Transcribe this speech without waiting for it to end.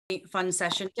fun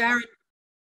session. Darren,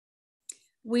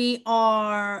 we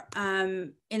are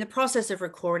in the process of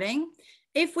recording.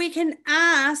 If we can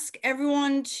ask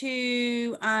everyone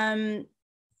to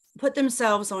put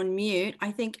themselves on mute,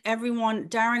 I think everyone,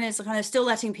 Darren is kind of still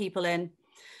letting people in.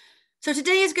 So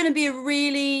today is going to be a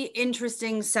really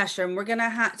interesting session. We're going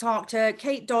to talk to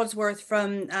Kate Dodsworth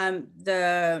from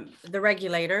the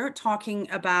Regulator, talking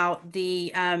about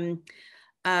the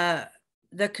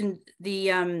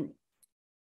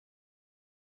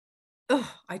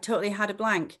oh, I totally had a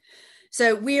blank.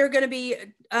 So we are going to be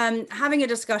having a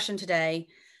discussion today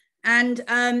and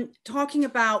talking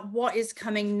about what is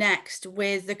coming next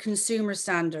with the consumer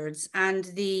standards and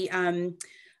the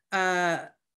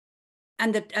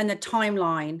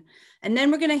timeline. And then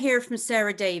we're going to hear from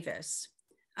Sarah Davis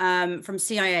from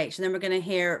CIH, and then we're going to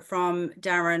hear from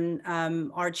Darren,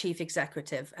 our chief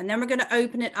executive, and then we're going to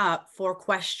open it up for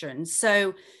questions.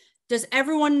 So does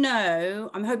everyone know,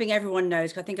 I'm hoping everyone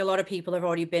knows, because I think a lot of people have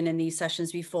already been in these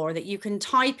sessions before, that you can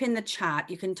type in the chat,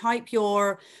 you can type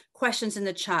your questions in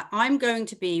the chat. I'm going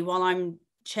to be, while I'm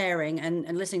chairing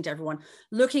and listening to everyone,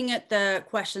 looking at the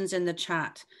questions in the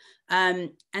chat.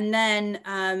 And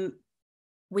then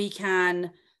we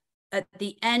can, at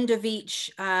the end of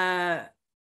each,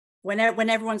 when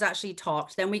everyone's actually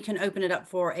talked, then we can open it up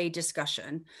for a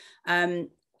discussion, and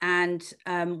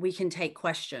we can take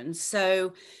questions.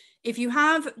 So if you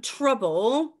have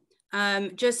trouble,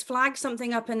 just flag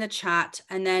something up in the chat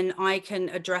and then I can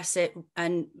address it,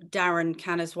 and Darren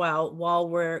can as well, while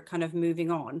we're kind of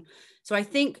moving on. So I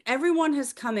think everyone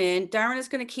has come in. Darren is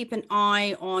going to keep an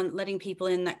eye on letting people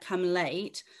in that come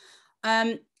late.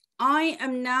 I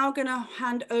am now going to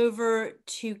hand over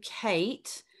to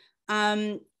Kate,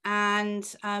 and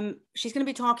she's going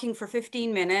to be talking for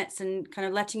 15 minutes and kind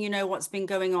of letting you know what's been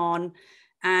going on,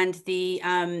 and the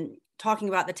talking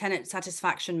about the tenant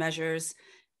satisfaction measures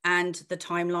and the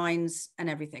timelines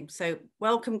and everything. So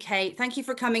welcome, Kate. Thank you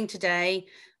for coming today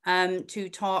to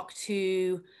talk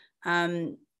to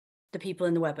the people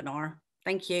in the webinar.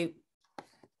 Thank you.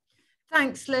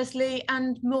 Thanks, Leslie,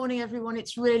 and morning, everyone.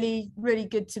 It's really, really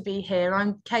good to be here.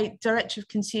 I'm Kate, Director of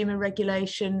Consumer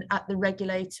Regulation at the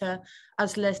Regulator,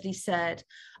 as Leslie said.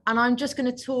 And I'm just going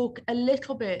to talk a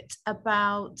little bit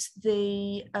about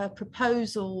the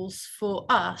proposals for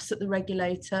us at the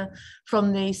Regulator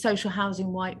from the Social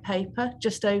Housing White Paper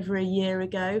just over a year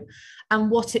ago, and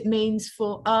what it means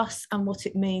for us and what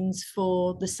it means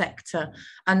for the sector.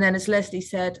 And then, as Leslie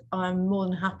said, I'm more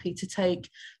than happy to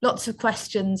take lots of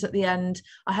questions at the end.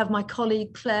 I have my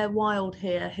colleague Claire Wild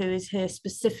here, who is here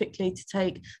specifically to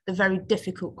take the very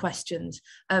difficult questions,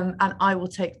 and I will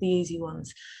take the easy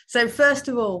ones. So first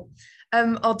of all,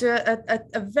 I'll do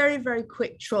a very, very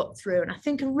quick trot through, and I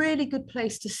think a really good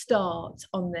place to start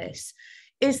on this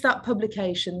is that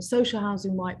publication, Social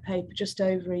Housing White Paper, just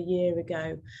over a year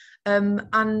ago.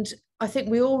 And I think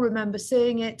we all remember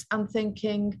seeing it and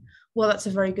thinking, well, that's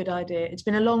a very good idea. It's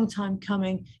been a long time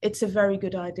coming. It's a very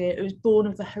good idea. It was born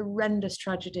of the horrendous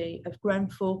tragedy of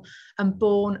Grenfell, and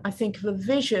born, I think, of a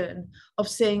vision of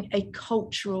seeing a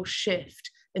cultural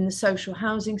shift in the social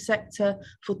housing sector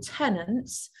for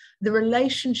tenants, the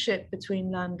relationship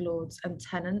between landlords and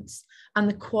tenants, and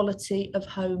the quality of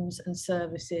homes and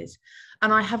services.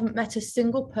 And I haven't met a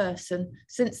single person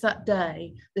since that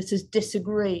day that has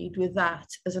disagreed with that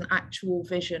as an actual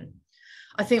vision.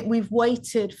 I think we've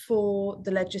waited for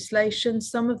the legislation.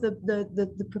 Some of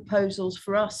the proposals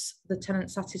for us, the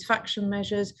tenant satisfaction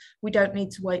measures, we don't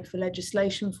need to wait for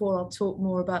legislation for. I'll talk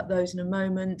more about those in a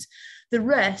moment. The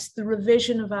rest, the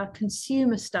revision of our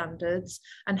consumer standards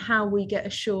and how we get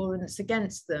assurance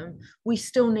against them, we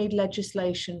still need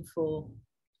legislation for.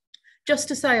 Just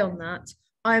to say on that,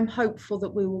 I am hopeful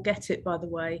that we will get it, by the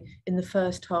way, in the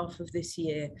first half of this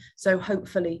year. So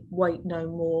hopefully wait no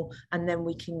more, and then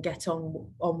we can get on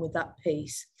with that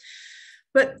piece.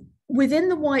 But within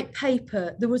the white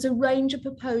paper, there was a range of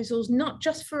proposals, not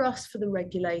just for us, for the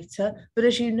Regulator, but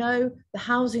as you know, the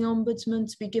Housing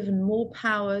Ombudsman to be given more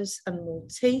powers and more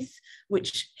teeth,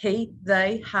 which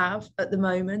they have at the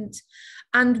moment,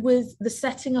 and with the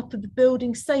setting up of the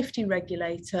Building Safety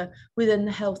Regulator within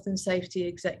the Health and Safety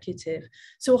Executive.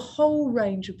 So a whole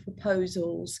range of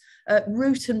proposals,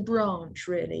 root and branch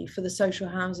really for the social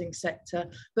housing sector,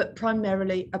 but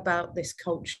primarily about this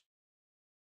culture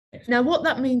Now, what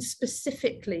that means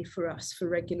specifically for us for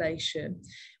regulation,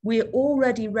 we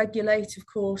already regulate, of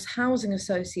course, housing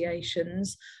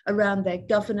associations around their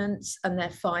governance and their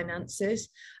finances.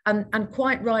 And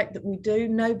quite right that we do.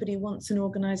 Nobody wants an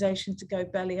organisation to go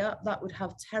belly up. That would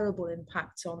have terrible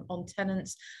impact on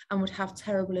tenants and would have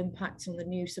terrible impact on the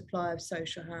new supply of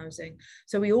social housing.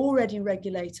 So we already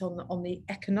regulate on the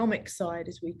economic side,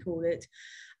 as we call it,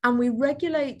 and we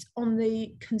regulate on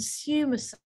the consumer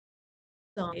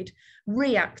side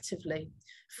reactively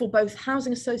for both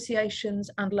housing associations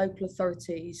and local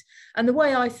authorities. And the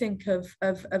way I think of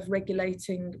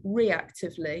regulating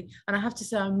reactively, and I have to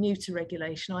say I'm new to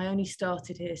regulation, I only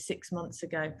started here 6 months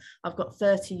ago. I've got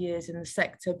 30 years in the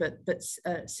sector, but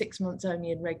 6 months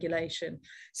only in regulation.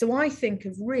 So I think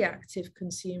of reactive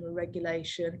consumer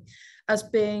regulation as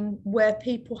being where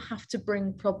people have to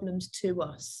bring problems to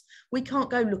us. We can't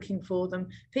go looking for them.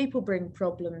 People bring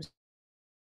problems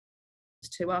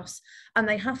to us, and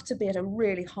they have to be at a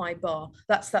really high bar.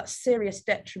 That's that serious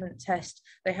detriment test.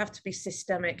 They have to be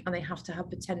systemic, and they have to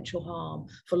have potential harm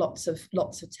for lots of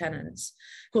tenants.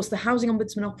 Of course, the Housing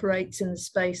Ombudsman operates in the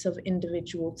space of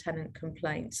individual tenant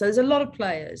complaints. So there's a lot of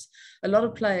players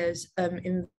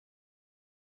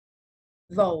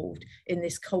involved in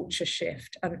this culture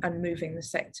shift and moving the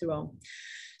sector on.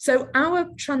 So our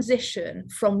transition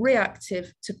from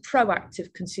reactive to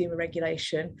proactive consumer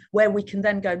regulation, where we can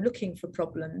then go looking for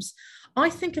problems, I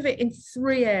think of it in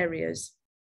 3 areas.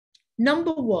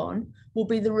 Number 1 will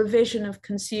be the revision of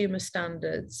consumer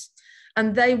standards,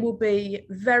 and they will be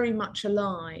very much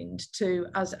aligned to,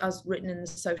 as written in the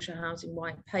Social Housing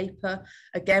White Paper.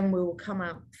 Again, we will come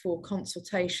out for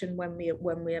consultation when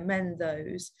we amend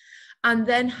those, and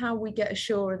then how we get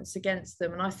assurance against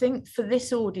them. And I think for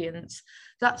this audience,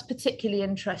 that's particularly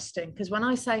interesting, because when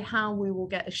I say how we will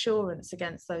get assurance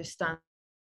against those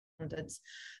standards,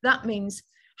 that means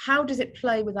how does it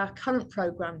play with our current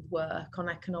programmed work on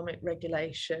economic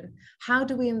regulation? How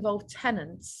do we involve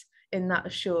tenants in that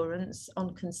assurance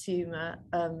on consumer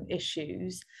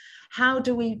issues? How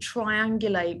do we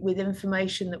triangulate with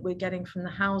information that we're getting from the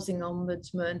Housing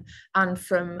Ombudsman and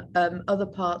from other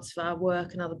parts of our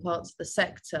work and other parts of the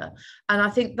sector? And I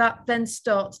think that then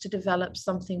starts to develop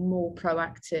something more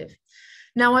proactive.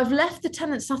 Now, I've left the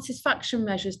tenant satisfaction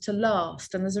measures to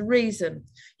last, and there's a reason.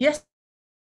 Yes,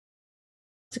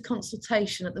 to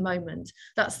consultation at the moment.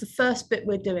 That's the first bit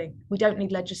we're doing. We don't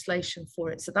need legislation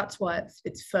for it, so that's why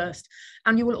it's first.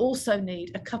 And you will also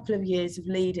need a couple of years of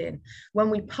lead-in. When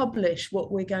we publish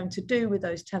what we're going to do with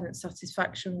those tenant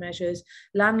satisfaction measures,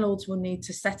 landlords will need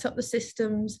to set up the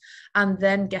systems and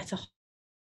then get a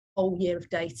whole year of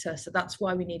data. So that's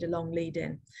why we need a long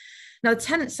lead-in. Now,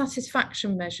 tenant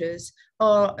satisfaction measures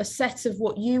are a set of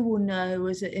what you will know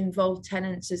as involved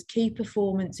tenants as key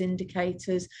performance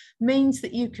indicators, means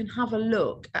that you can have a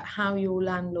look at how your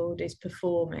landlord is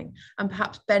performing and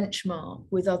perhaps benchmark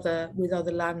with other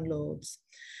landlords.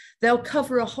 They'll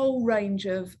cover a whole range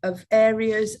of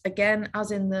areas, again,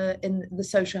 as in the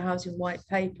Social Housing White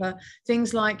Paper,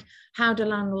 things like how do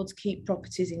landlords keep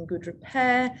properties in good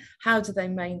repair, how do they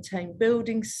maintain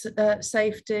building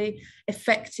safety,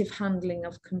 effective handling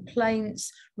of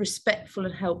complaints, respectful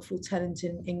and helpful tenant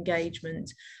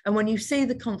engagement. And when you see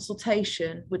the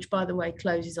consultation, which by the way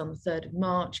closes on the 3rd of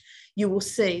March, you will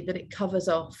see that it covers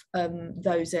off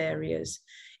those areas.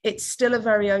 It's still a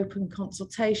very open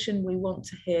consultation. We want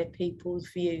to hear people's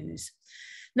views.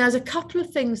 Now, there's a couple of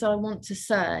things I want to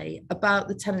say about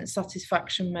the tenant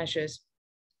satisfaction measures.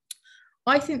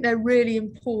 I think they're really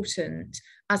important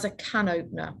as a can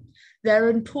opener.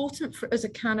 They're important as a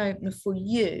can opener for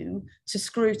you to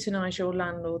scrutinise your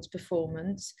landlord's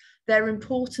performance. They're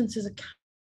important as a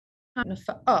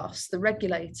for us, the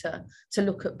regulator, to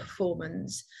look at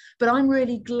performance. But I'm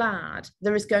really glad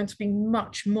there is going to be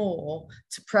much more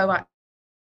to proactive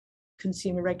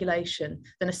consumer regulation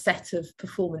than a set of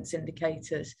performance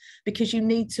indicators, because you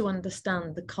need to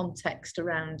understand the context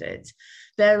around it.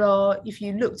 There are, if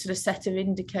you looked at a set of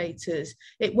indicators,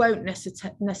 it won't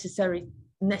necessarily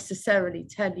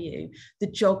tell you the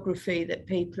geography that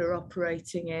people are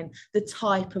operating in, the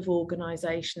type of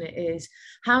organisation it is.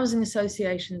 Housing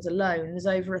associations alone, there's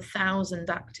over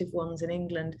 1,000 active ones in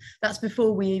England. That's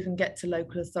before we even get to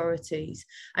local authorities.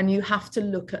 And you have to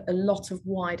look at a lot of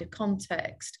wider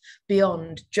context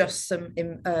beyond just some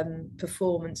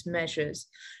performance measures.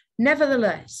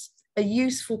 Nevertheless, a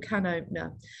useful can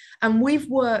opener. And we've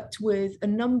worked with a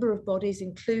number of bodies,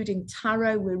 including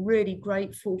TAROE. We're really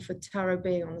grateful for TAROE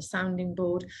being on the sounding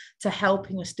board to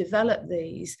helping us develop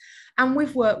these. And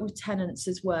we've worked with tenants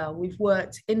as well. We've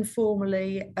worked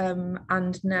informally,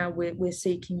 and now we're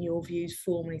seeking your views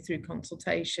formally through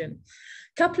consultation.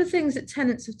 A couple of things that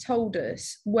tenants have told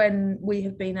us when we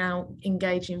have been out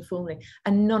engaging informally,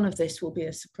 and none of this will be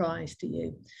a surprise to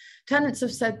you. Tenants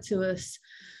have said to us,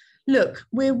 look,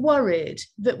 we're worried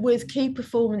that with key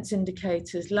performance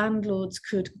indicators, landlords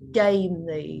could game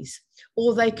these,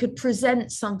 or they could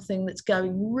present something that's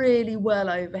going really well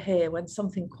over here when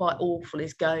something quite awful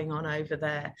is going on over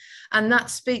there. And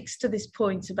that speaks to this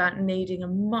point about needing a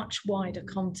much wider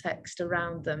context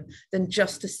around them than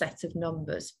just a set of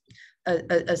numbers,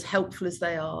 as helpful as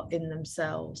they are in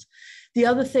themselves. The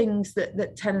other things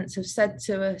that tenants have said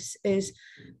to us is,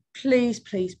 please,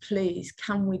 please, please,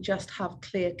 can we just have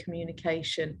clear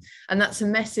communication? And that's a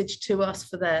message to us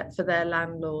for their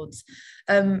landlords.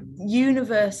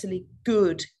 Universally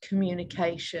good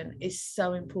communication is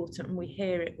so important, and we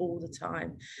hear it all the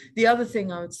time. The other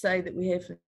thing I would say that we hear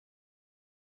from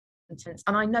tenants,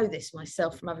 and I know this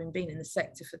myself from having been in the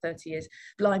sector for 30 years,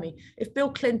 blimey, if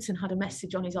Bill Clinton had a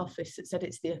message on his office that said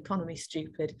it's the economy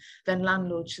stupid, then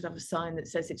landlords should have a sign that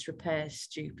says it's repairs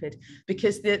stupid,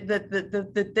 because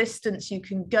the distance you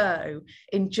can go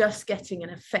in just getting an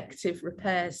effective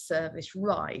repairs service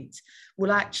right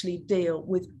will actually deal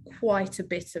with quite a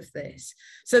bit of this.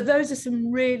 So those are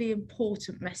some really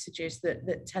important messages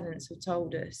that tenants have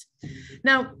told us.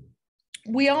 Now,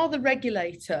 we are the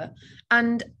regulator,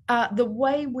 and the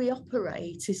way we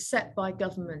operate is set by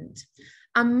government.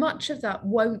 And much of that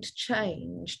won't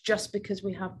change just because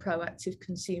we have proactive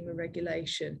consumer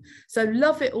regulation. So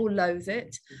love it or loathe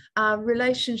it, our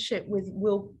relationship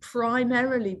will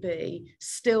primarily be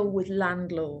still with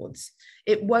landlords.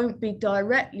 It won't be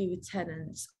directly with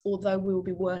tenants, although we'll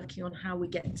be working on how we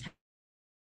get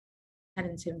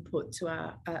tenant input to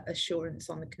our assurance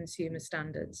on the consumer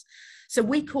standards. So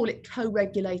we call it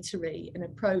co-regulatory, an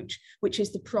approach which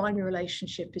is the primary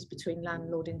relationship is between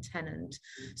landlord and tenant.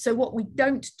 So what we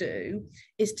don't do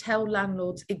is tell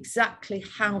landlords exactly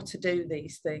how to do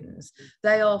these things.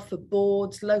 They are for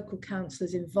boards, local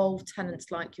councillors, involved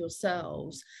tenants like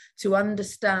yourselves to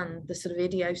understand the sort of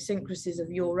idiosyncrasies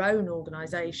of your own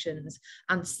organisations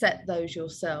and set those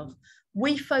yourself.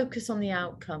 We focus on the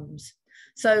outcomes.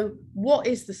 So what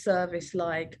is the service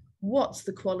like? What's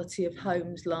the quality of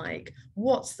homes like?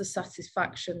 What's the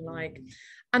satisfaction like?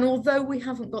 And although we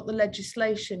haven't got the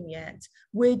legislation yet,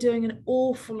 we're doing an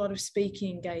awful lot of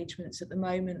speaking engagements at the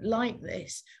moment like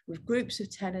this with groups of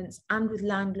tenants and with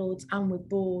landlords and with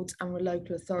boards and with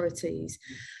local authorities.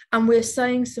 And we're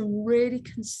saying some really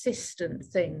consistent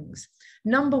things.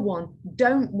 Number one,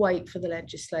 don't wait for the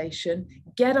legislation.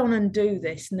 Get on and do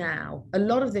this now. A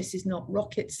lot of this is not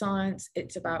rocket science.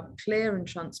 It's about clear and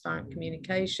transparent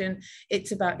communication.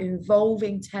 It's about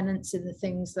involving tenants in the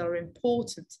things that are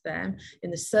important to them, in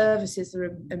the services that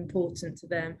are important to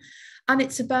them. And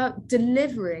it's about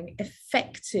delivering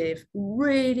effective,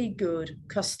 really good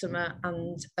customer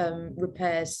and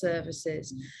repairs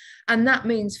services. And that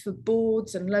means for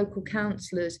boards and local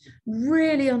councillors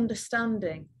really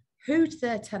understanding who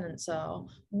their tenants are,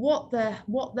 what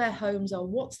their homes are,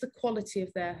 what's the quality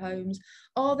of their homes,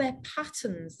 are there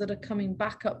patterns that are coming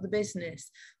back up the business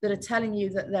that are telling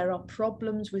you that there are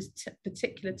problems with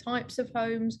particular types of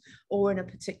homes or in a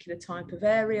particular type of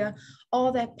area,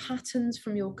 are there patterns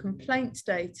from your complaints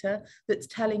data that's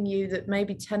telling you that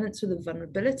maybe tenants with a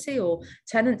vulnerability or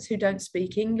tenants who don't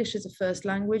speak English as a first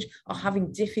language are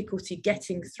having difficulty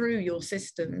getting through your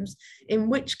systems, in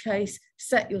which case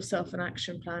set yourself an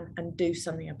action plan and do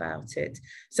something about it.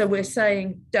 So we're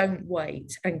saying don't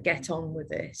wait and get on with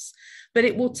this. But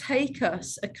it will take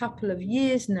us a couple of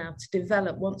years now to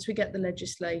develop, once we get the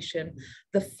legislation,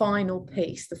 the final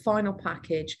piece, the final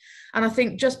package. And I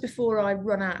think just before I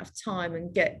run out of time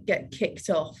and get kicked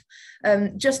off,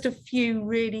 just a few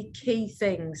really key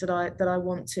things that I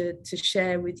want to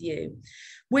share with you.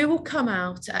 We will come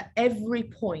out at every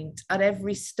point, at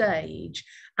every stage,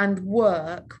 and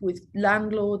work with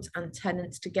landlords and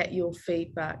tenants to get your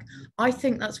feedback. I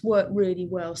think that's worked really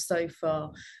well so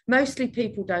far. Mostly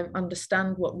people don't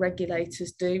understand what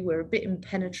regulators do. We're a bit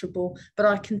impenetrable, but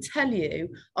I can tell you,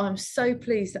 I'm so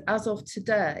pleased that as of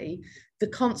today, the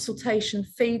consultation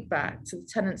feedback to the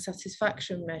tenant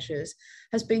satisfaction measures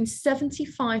has been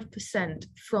 75%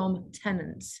 from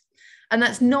tenants. And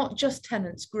that's not just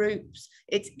tenants groups,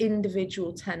 it's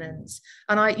individual tenants.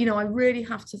 And I really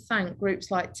have to thank groups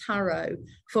like TAROE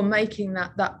for making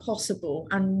that possible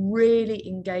and really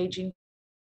engaging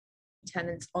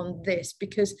tenants on this,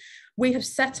 because we have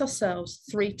set ourselves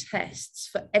 3 tests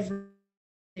for everything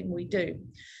we do.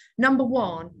 Number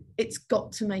one, it's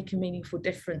got to make a meaningful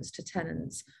difference to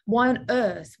tenants. Why on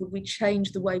earth would we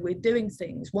change the way we're doing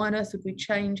things? Why on earth would we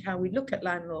change how we look at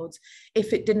landlords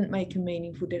if it didn't make a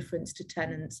meaningful difference to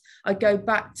tenants? I go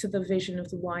back to the vision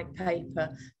of the white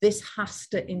paper. This has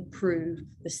to improve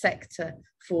the sector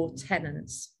for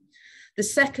tenants. The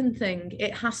second thing,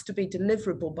 it has to be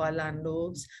deliverable by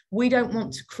landlords. We don't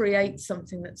want to create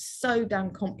something that's so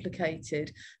damn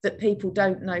complicated that people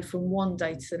don't know from one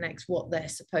day to the next what they're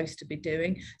supposed to be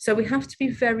doing. So we have to be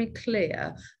very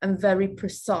clear and very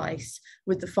precise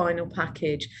with the final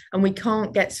package. And we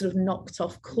can't get sort of knocked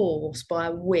off course by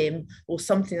a whim or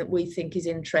something that we think is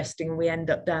interesting and we end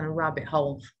up down a rabbit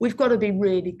hole. We've got to be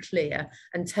really clear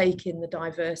and take in the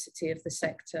diversity of the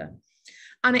sector.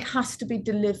 And it has to be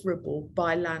deliverable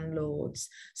by landlords.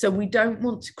 So we don't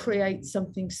want to create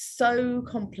something so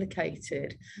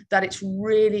complicated that it's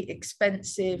really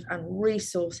expensive and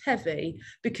resource heavy,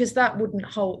 because that wouldn't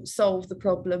solve the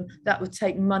problem. That would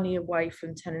take money away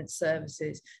from tenant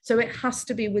services. So it has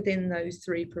to be within those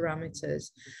 3 parameters.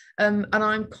 And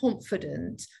I'm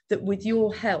confident that with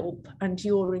your help and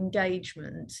your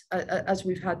engagement, as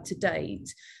we've had to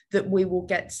date, that we will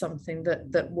get something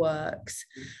that works.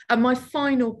 And my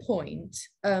final point,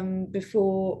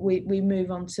 before we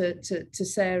move on to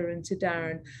Sarah and to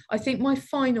Darren, I think my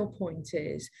final point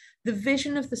is the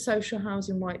vision of the social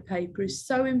housing white paper is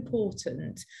so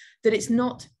important that it's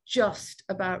not just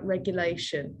about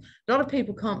regulation. A lot of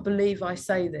people can't believe I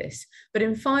say this, but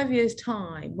in 5 years'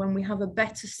 time, when we have a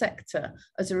better sector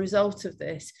as a result of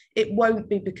this, it won't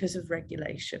be because of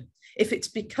regulation. If it's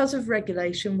because of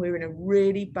regulation, we're in a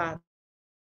really bad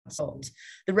spot.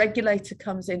 The regulator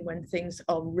comes in when things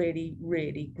are really,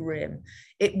 really grim.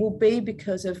 It will be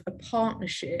because of a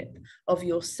partnership of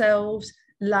yourselves,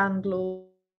 landlords,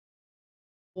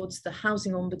 the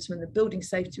housing ombudsman, the building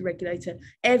safety regulator,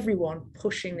 everyone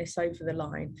pushing this over the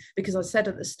line. Because I said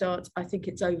at the start, I think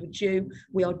it's overdue.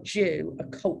 We are due a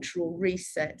cultural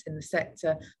reset in the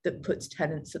sector that puts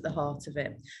tenants at the heart of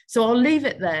it. So I'll leave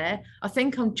it there. I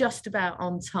think I'm just about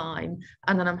on time,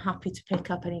 and then I'm happy to pick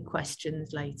up any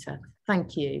questions later.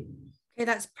 Thank you. Okay,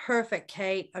 that's perfect,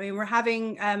 Kate. I mean, we're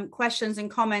having questions and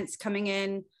comments coming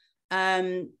in.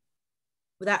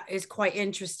 That is quite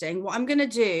interesting. What I'm going to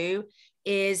do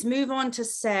is move on to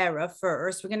Sarah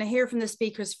first. We're going to hear from the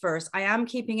speakers first. I am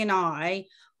keeping an eye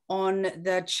on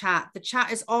the chat. The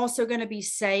chat is also going to be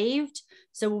saved,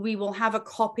 so we will have a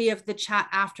copy of the chat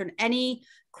after. And any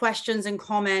questions and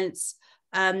comments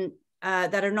that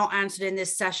are not answered in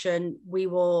this session, we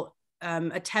will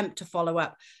attempt to follow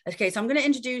up. Okay, so I'm going to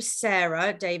introduce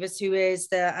Sarah Davis, who is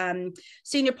the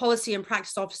Senior Policy and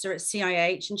Practice Officer at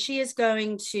CIH, and she is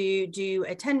going to do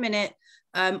a 10-minute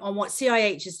on what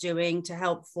CIH is doing to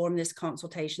help form this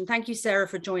consultation. Thank you, Sarah,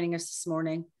 for joining us this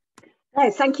morning.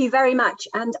 Oh, thank you very much.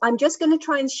 And I'm just going to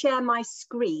try and share my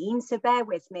screen, so bear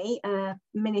with me a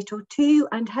minute or two,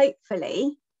 and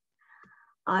hopefully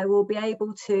I will be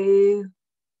able to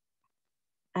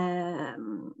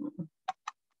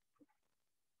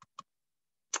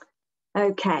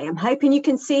okay, I'm hoping you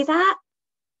can see that.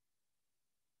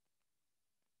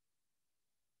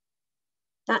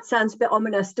 That sounds a bit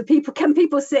ominous. Can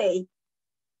people see?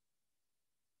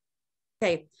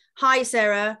 Okay. Hi,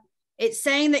 Sarah. It's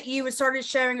saying that you started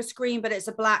sharing a screen, but it's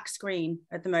a black screen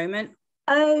at the moment.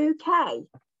 Okay,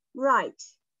 right.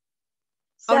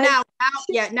 So,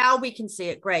 now we can see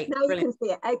it. Great. Now you can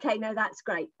see it. Okay, no, that's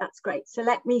great. That's great. So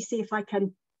let me see if I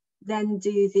can then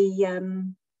do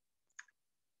the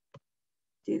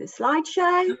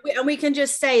slideshow. And we can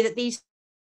just say that these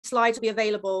slides will be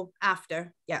available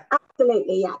after. Yeah,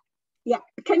 absolutely. Yeah.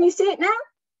 Can you see it now?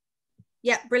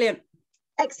 Yeah, brilliant.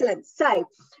 Excellent. So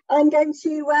I'm going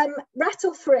to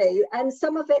rattle through, and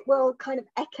some of it will kind of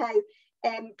echo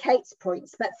Kate's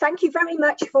points, but thank you very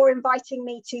much for inviting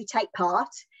me to take part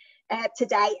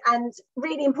today. And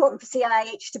really important for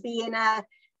CIH to be in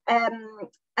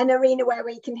an arena where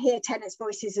we can hear tenants'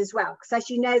 voices as well, because as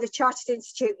you know, the Chartered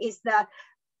Institute is the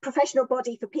professional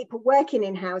body for people working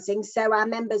in housing. So our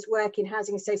members work in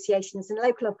housing associations and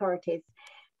local authorities,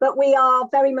 but we are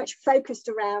very much focused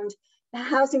around the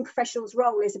housing professionals'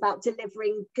 role is about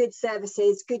delivering good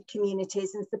services, good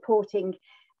communities, and supporting.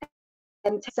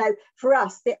 And so for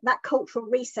us, that cultural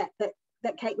reset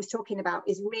that Kate was talking about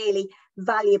is really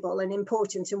valuable and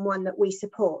important, and one that we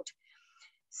support.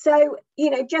 So, you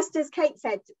know, just as Kate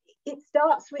said, it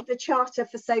starts with the Charter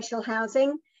for Social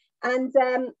Housing. And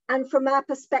from our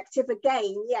perspective,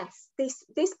 again, yes,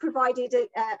 this provided a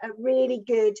really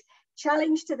good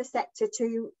challenge to the sector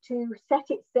to set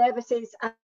its services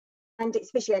and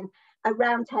its vision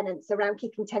around tenants, around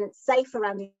keeping tenants safe,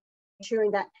 around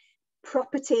ensuring that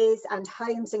properties and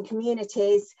homes and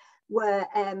communities were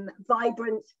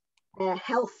vibrant,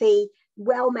 healthy,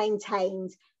 well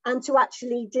maintained, and to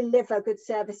actually deliver good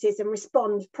services and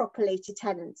respond properly to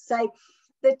tenants. So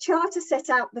the charter set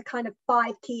out the kind of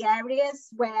 5 key areas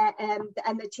where,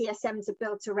 and the TSMs are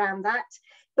built around that.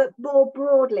 But more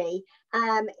broadly,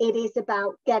 it is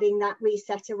about getting that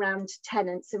reset around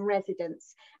tenants and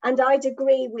residents. And I'd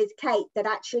agree with Kate that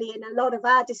actually in a lot of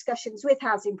our discussions with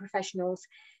housing professionals,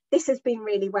 this has been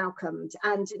really welcomed,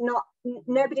 and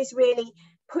nobody's really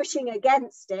pushing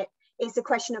against it. It's a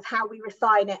question of how we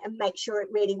refine it and make sure it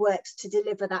really works to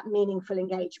deliver that meaningful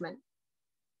engagement.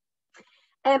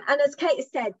 And as Kate has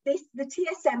said, the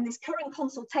TSM, this current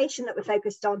consultation that we're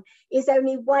focused on, is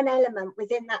only one element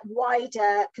within that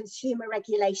wider consumer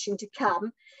regulation to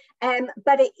come.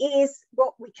 But it is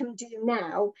what we can do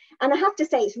now. And I have to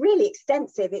say, it's really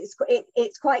extensive.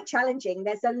 It's quite challenging.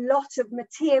 There's a lot of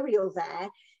material there,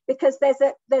 because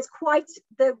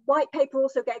the white paper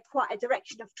also gave quite a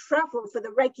direction of travel for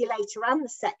the regulator and the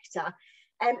sector.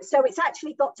 So it's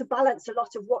actually got to balance a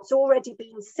lot of what's already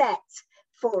been set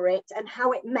for it and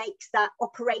how it makes that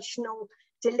operational,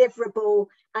 deliverable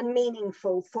and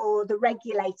meaningful for the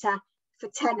regulator, for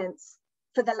tenants,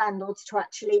 for the landlords to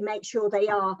actually make sure they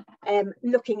are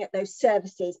looking at those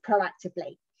services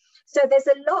proactively. So there's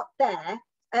a lot there.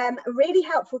 A really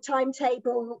helpful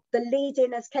timetable. The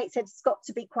lead-in, as Kate said, has got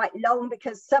to be quite long,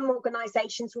 because some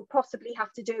organisations will possibly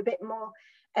have to do a bit more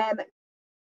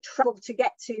travel to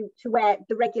get to where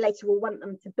the regulator will want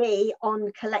them to be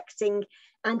on collecting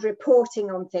and reporting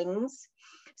on things.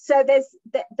 So there's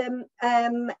the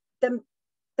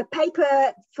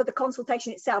paper for the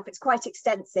consultation itself. It's quite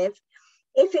extensive.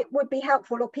 If it would be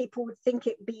helpful, or people would think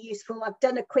it would be useful, I've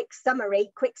done a quick summary.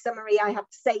 Quick summary, I have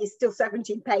to say, is still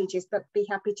 17 pages, but be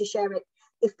happy to share it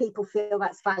if people feel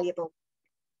that's valuable.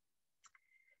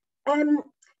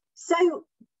 So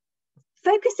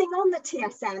focusing on the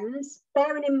TSMs,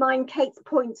 bearing in mind Kate's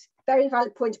point, very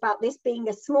valid point about this being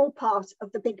a small part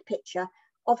of the big picture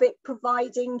of it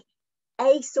providing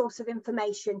a source of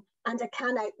information and a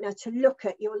can opener to look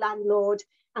at your landlord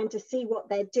and to see what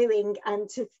they're doing and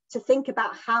to think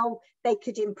about how they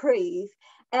could improve.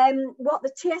 What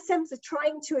the TSMs are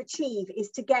trying to achieve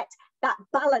is to get that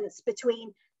balance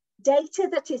between data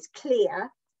that is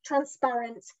clear,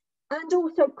 transparent, and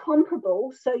also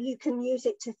comparable, so you can use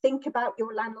it to think about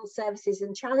your landlord services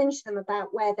and challenge them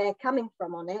about where they're coming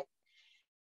from on it,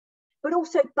 but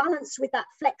also balanced with that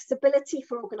flexibility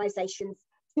for organisations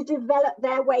to develop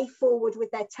their way forward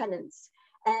with their tenants,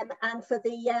 and for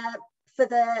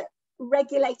the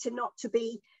regulator not to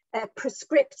be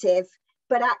prescriptive,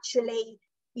 but actually,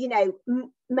 you know,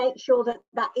 make sure that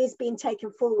that is being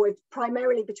taken forward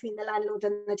primarily between the landlord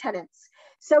and the tenants.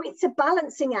 So it's a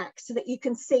balancing act so that you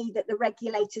can see that the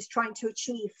regulator is trying to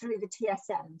achieve through the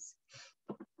TSMs.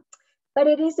 But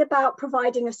it is about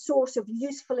providing a source of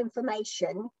useful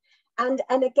information. And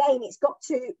again, it's got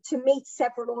to meet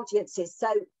several audiences. So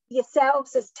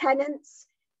yourselves as tenants,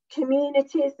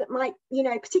 communities that might, you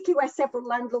know, particularly where several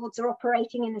landlords are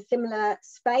operating in a similar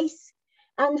space,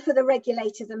 and for the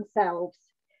regulator themselves.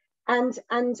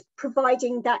 And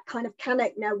providing that kind of can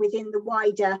opener within the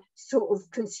wider sort of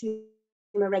consumer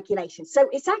regulation. So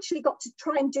it's actually got to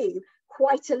try and do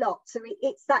quite a lot. So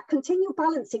it's that continual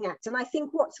balancing act. And I think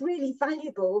what's really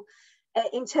valuable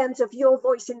in terms of your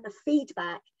voice in the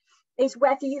feedback is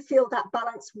whether you feel that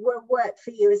balance will work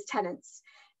for you as tenants.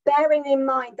 Bearing in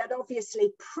mind that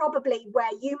obviously probably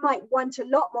where you might want a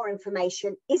lot more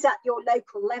information is at your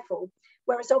local level,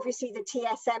 whereas obviously the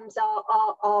TSMs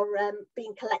are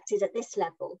being collected at this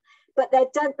level. But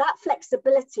that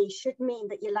flexibility should mean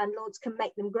that your landlords can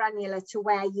make them granular to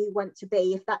where you want to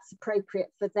be, if that's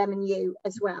appropriate for them and you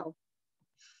as well.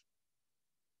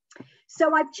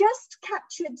 So I've just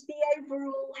captured the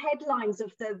overall headlines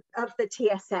of the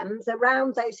TSMs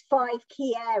around those 5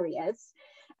 key areas.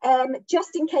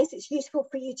 Just in case it's useful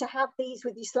for you to have these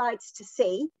with your slides to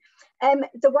see.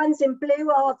 The ones in blue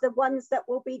are the ones that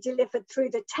will be delivered through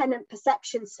the tenant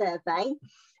perception survey.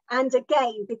 And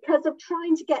again, because of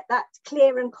trying to get that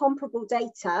clear and comparable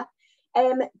data,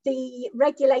 the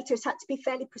regulators had to be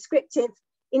fairly prescriptive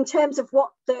in terms of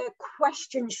what the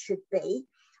questions should be,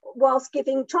 whilst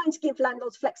trying to give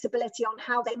landlords flexibility on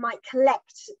how they might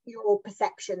collect your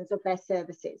perceptions of their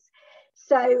services.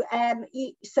 So,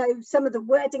 so some of the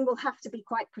wording will have to be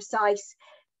quite precise,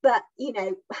 but you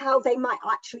know how they might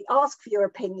actually ask for your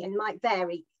opinion might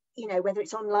vary. you know, whether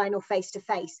it's online or face to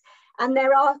face. And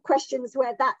there are questions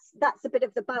where that's a bit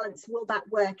of the balance. Will that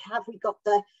work? Have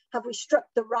we struck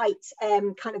the right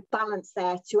kind of balance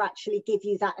there to actually give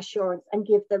you that assurance and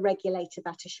give the regulator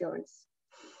that assurance?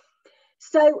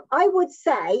 So I would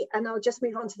say, and I'll just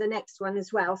move on to the next one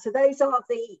as well. So those are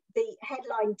the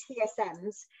headline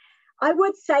TSMs. I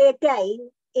would say again,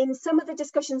 in some of the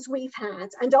discussions we've had,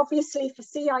 and obviously for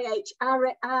CIH,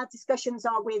 our discussions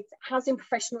are with housing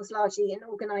professionals largely in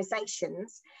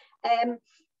organisations.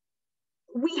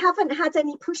 We haven't had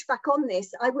any pushback on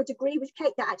this. I would agree with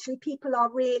Kate that actually people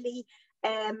are really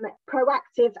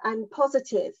proactive and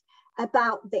positive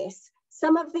about this.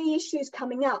 Some of the issues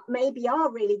coming up maybe are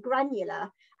really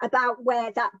granular about where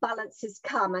that balance has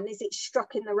come and is it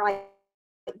struck in the right,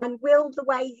 and will the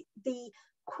way the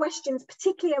questions,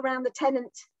 particularly around the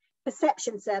tenant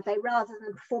perception survey rather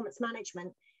than performance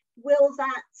management, will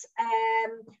that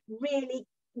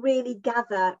really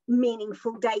gather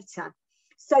meaningful data?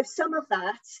 So some of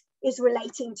that is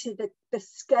relating to the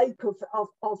scope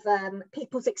of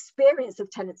people's experience of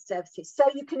tenant services. So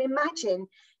you can imagine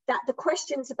that the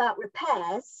questions about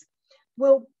repairs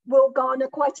will garner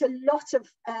quite a lot of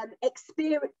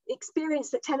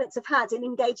experience that tenants have had in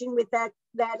engaging with their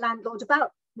landlord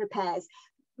about repairs.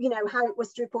 You know, how it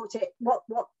was to report it, what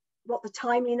the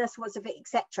timeliness was of it,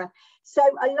 etc. So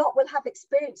a lot will have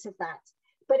experience of that.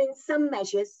 But in some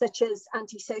measures, such as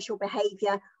antisocial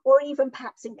behaviour, or even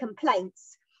perhaps in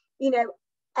complaints, you know,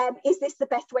 is this the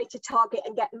best way to target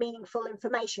and get meaningful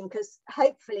information? Because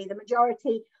hopefully the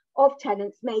majority of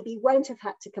tenants maybe won't have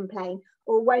had to complain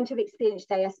or won't have experienced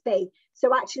ASB.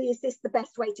 So actually, is this the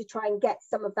best way to try and get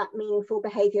some of that meaningful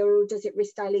behaviour, or does it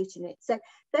risk diluting it? So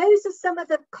those are some of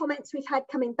the comments we've had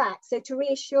coming back. So to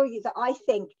reassure you that I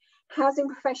think housing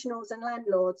professionals and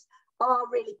landlords are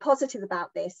really positive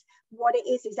about this. What it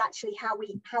is actually how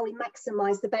we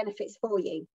maximise the benefits for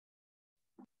you.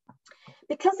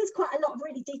 Because there's quite a lot of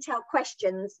really detailed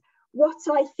questions, what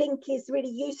I think is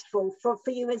really useful for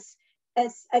you as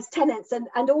tenants,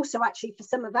 and also actually for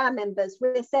some of our members,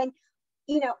 we're saying,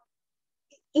 you know,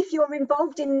 if you're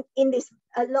involved in this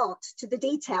a lot to the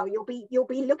detail, you'll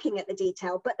be looking at the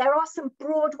detail, but there are some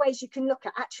broad ways you can look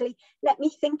at, actually, let me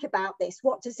think about this,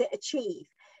 what does it achieve?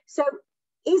 So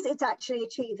is it actually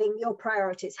achieving your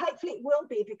priorities? Hopefully it will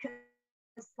be, because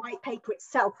the white paper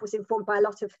itself was informed by a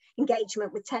lot of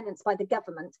engagement with tenants by the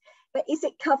government, but is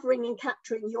it covering and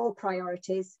capturing your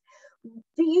priorities?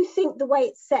 Do you think the way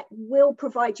it's set will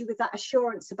provide you with that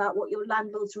assurance about what your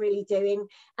landlord's really doing?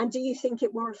 And do you think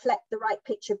it will reflect the right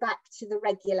picture back to the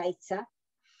regulator?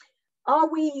 Are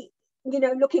we, you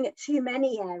know, looking at too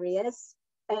many areas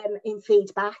in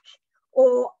feedback,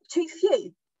 or too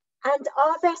few? And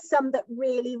are there some that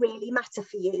really, really matter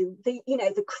for you?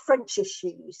 The crunch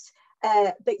issues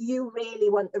that you really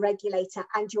want the regulator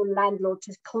and your landlord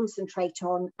to concentrate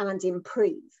on and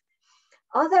improve?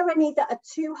 Are there any that are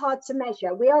too hard to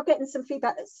measure? We are getting some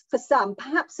feedback that's, for some,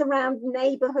 perhaps around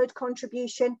neighbourhood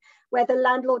contribution, where the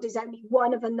landlord is only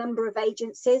one of a number of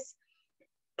agencies.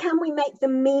 Can we make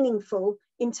them meaningful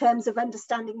in terms of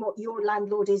understanding what your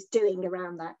landlord is doing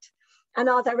around that? And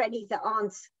are there any that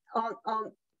aren't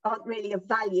really of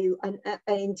value and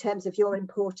in terms of your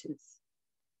importance?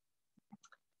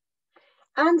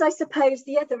 And I suppose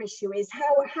the other issue is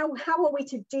how are we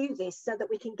to do this so that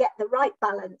we can get the right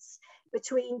balance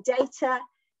between data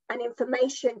and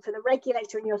information for the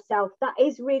regulator and yourself that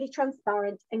is really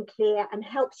transparent and clear and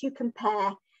helps you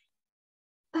compare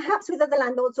perhaps with other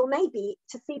landlords, or maybe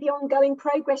to see the ongoing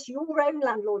progress your own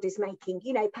landlord is making.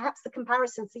 You know, perhaps the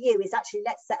comparison for you is actually,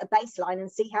 let's set a baseline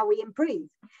and see how we improve.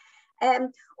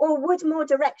 Or would more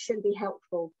direction be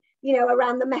helpful, you know,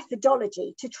 around the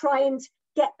methodology to try and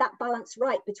get that balance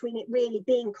right between it really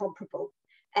being comparable?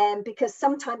 Because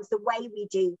sometimes the way we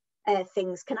do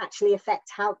things can actually affect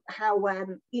how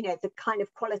you know, the kind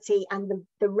of quality and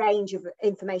the range of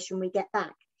information we get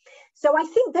back. So I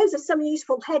think those are some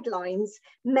useful headlines,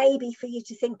 maybe for you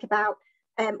to think about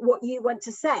what you want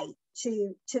to say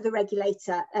to the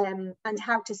regulator and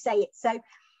how to say it. So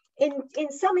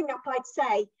in summing up, I'd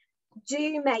say,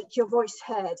 do make your voice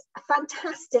heard.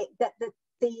 Fantastic that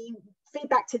the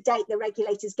feedback to date the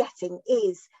regulator's getting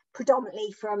is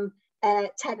predominantly from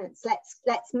tenants.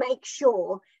 Let's make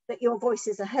sure that your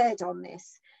voices are heard on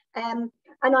this. And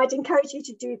I'd encourage you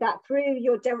to do that through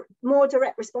your more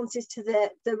direct responses to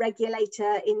the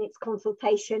regulator in its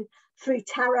consultation, through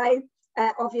TAROE,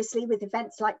 obviously with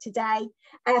events like today.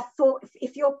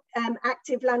 If you're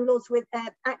active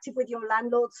with your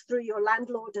landlords, through your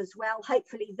landlord as well,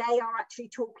 hopefully they are actually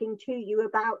talking to you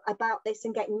about this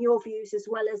and getting your views as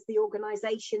well as the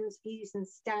organisation's views and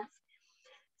staff.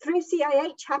 through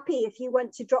CIH, happy if you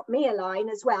want to drop me a line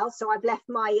as well. So I've left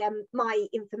my my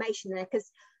information there, because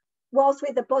whilst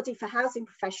we're the body for housing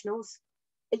professionals,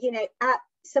 you know,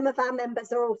 some of our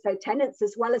members are also tenants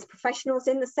as well as professionals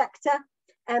in the sector.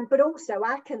 But also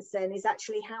our concern is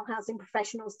actually how housing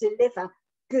professionals deliver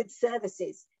good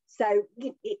services. So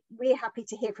we're happy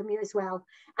to hear from you as well.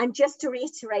 And just to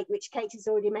reiterate, which Kate has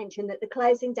already mentioned, that the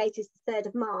closing date is the 3rd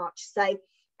of March. So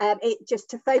just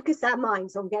to focus our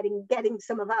minds on getting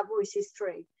some of our voices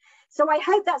through. So I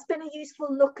hope that's been a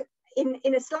useful look in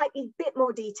a slightly bit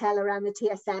more detail around the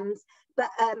TSMs, but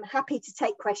happy to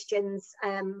take questions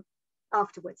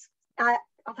afterwards. I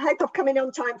hope I've come in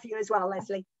on time for you as well,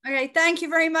 Leslie. Okay, thank you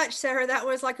very much, Sarah. That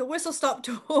was like a whistle-stop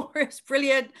tour. It's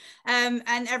brilliant. And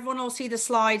everyone will see the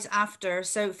slides after.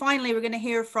 So finally, we're going to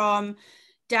hear from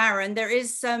Darren. There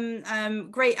is some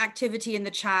great activity in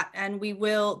the chat, and we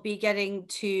will be getting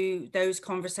to those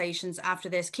conversations after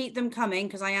this. Keep them coming,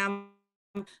 because I am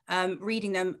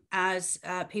reading them as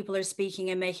people are speaking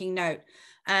and making note.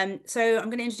 So I'm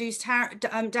going to introduce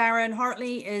Darren.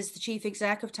 Hartley is the Chief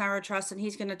Exec of TAROE Trust, and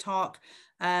he's going to talk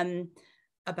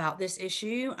about this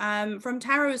issue from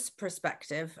TAROE's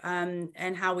perspective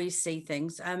and how we see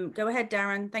things. Go ahead,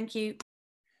 Darren. Thank you.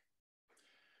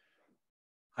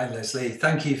 Hi, Leslie.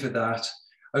 Thank you for that.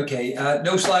 Okay,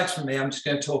 no slides from me. I'm just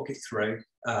going to talk it through.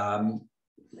 And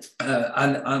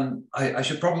I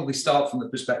should probably start from the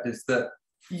perspective that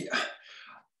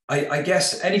I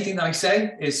guess anything I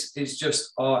say is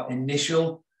just our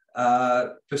initial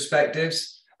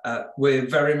perspectives. We're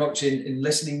very much in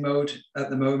listening mode at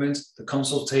the moment. The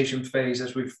consultation phase,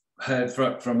 as we've heard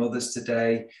from others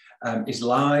today, is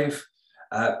live.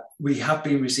 We have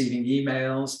been receiving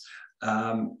emails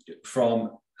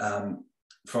from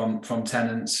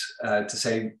tenants to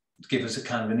say, give us a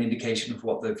kind of an indication of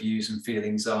what their views and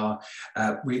feelings are.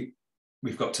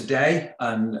 We've got today,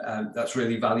 and that's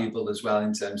really valuable as well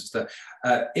in terms of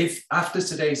if after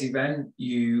today's event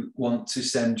you want to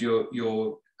send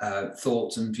your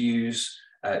thoughts and views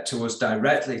to us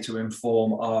directly to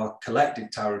inform our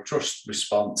collective TAROE Trust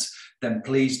response, then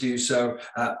please do so.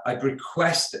 I'd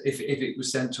request if it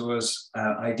was sent to us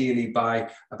ideally by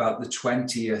about the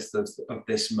 20th of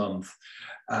this month.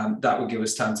 That would give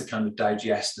us time to kind of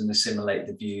digest and assimilate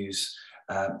the views,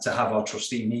 to have our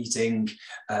trustee meeting,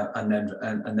 and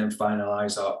then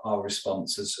finalise our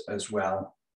responses as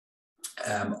well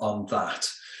on that.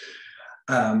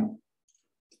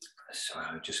 So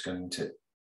I'm just going to.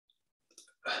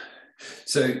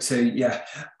 So yeah,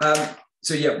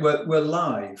 we're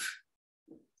live,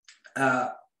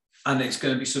 and it's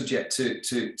going to be subject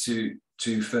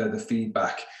to further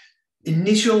feedback.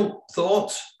 Initial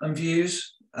thoughts and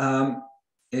views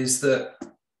is that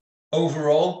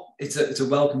overall it's a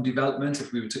welcome development.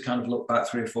 If we were to kind of look back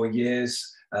 3 or 4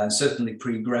 years, certainly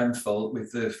pre-Grenfell,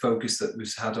 with the focus that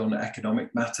was had on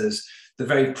economic matters, the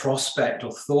very prospect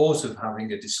or thought of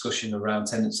having a discussion around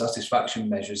tenant satisfaction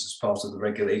measures as part of the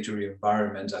regulatory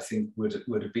environment, I think would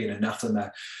have been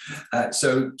anathema.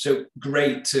 So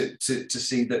great to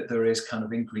see that there is kind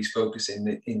of increased focus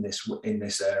in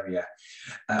this area.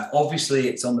 Obviously,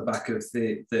 it's on the back of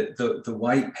the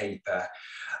white paper.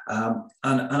 And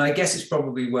I guess it's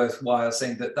probably worthwhile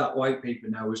saying that white paper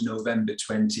now was November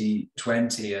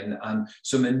 2020, and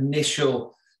some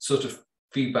initial sort of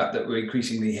feedback that we're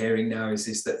increasingly hearing now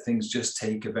is that things just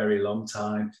take a very long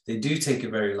time. They do take a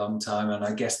very long time, and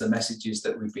I guess the messages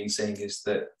that we've been saying is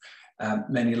that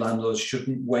many landlords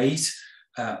shouldn't wait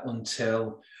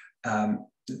until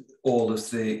all of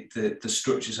the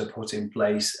structures are put in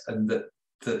place, and that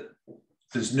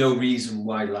there's no reason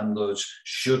why landlords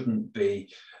shouldn't be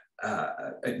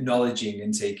acknowledging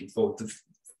and taking forward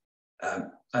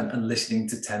and listening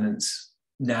to tenants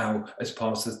now as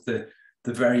part of the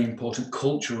very important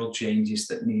cultural changes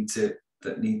that need to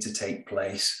take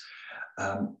place.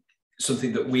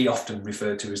 Something that we often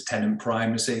refer to as tenant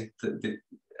primacy.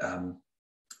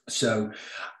 So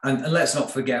let's not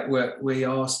forget we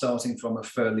are starting from a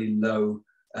fairly low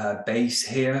base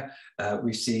here.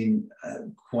 We've seen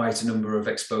quite a number of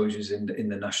exposures in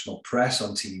the national press,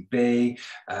 on TV,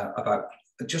 about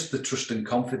just the trust and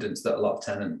confidence that a lot of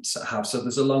tenants have. So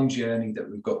there's a long journey that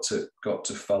we've got to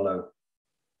follow.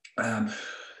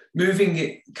 Moving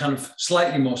it kind of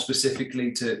slightly more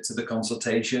specifically to the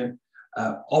consultation.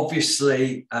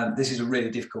 Obviously, this is a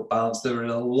really difficult balance. There are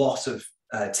a lot of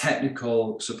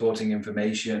technical supporting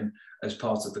information as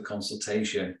part of the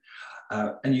consultation.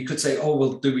 And you could say, oh,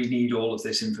 well, do we need all of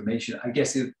this information? I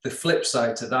guess the flip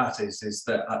side to that is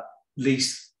that at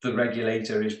least the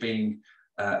regulator is being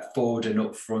forward and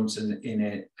upfront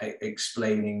in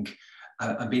explaining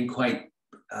and being quite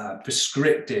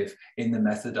prescriptive in the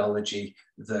methodology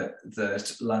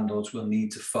that landlords will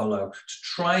need to follow to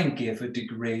try and give a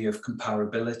degree of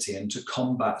comparability and to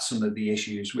combat some of the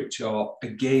issues which are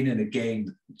again and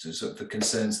again sort of the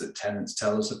concerns that tenants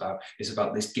tell us about, is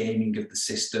about this gaming of the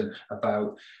system,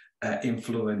 about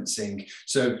influencing.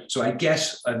 So I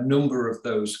guess a number of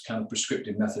those kind of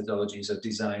prescriptive methodologies are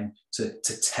designed to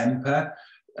temper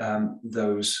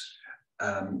those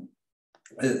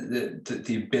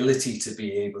the ability to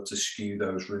be able to skew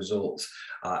those results.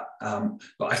 But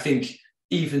I think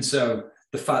even so,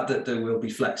 the fact that there will be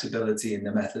flexibility in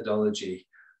the methodology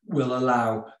will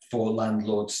allow for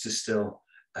landlords to still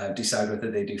decide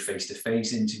whether they do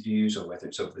face-to-face interviews or whether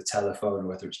it's over the telephone or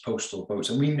whether it's postal votes.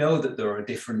 And we know that there are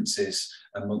differences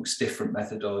amongst different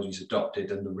methodologies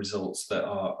adopted and the results that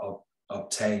are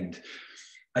obtained.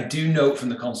 I do note from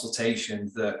the consultation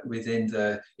that within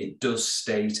it does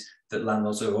state that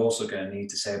landlords are also going to need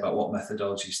to say about what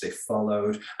methodologies they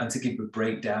followed and to give a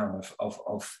breakdown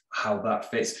of how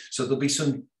that fits. So there'll be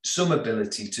some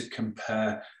ability to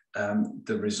compare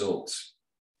the results.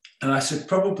 And I should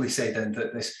probably say then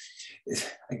that this,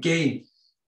 again,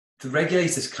 the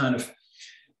regulators kind of,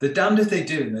 they're damned if they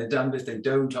do and they're damned if they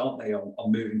don't, aren't they,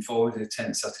 on moving forward with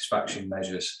tenant satisfaction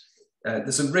measures.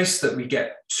 There's a risk that we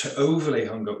get overly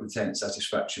hung up with tenant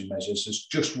satisfaction measures as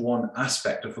just one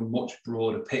aspect of a much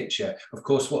broader picture. Of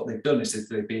course, what they've done is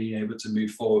they've been able to move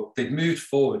forward. They've moved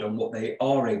forward on what they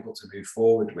are able to move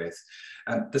forward with.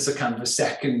 There's a kind of a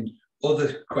second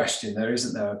other question there,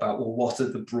 isn't there, about, well, what are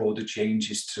the broader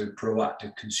changes to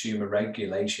proactive consumer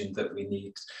regulation that we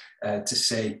need to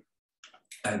see?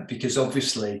 Because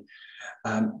obviously,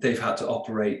 they've had to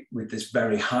operate with this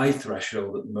very high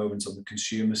threshold at the moment on the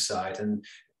consumer side. And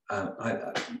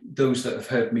those that have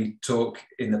heard me talk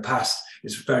in the past,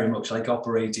 it's very much like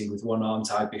operating with one arm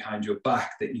tied behind your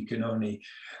back, that you can only,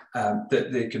 that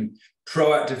they can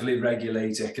proactively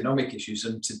regulate economic issues,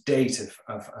 and to date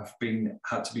have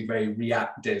had to be very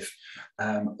reactive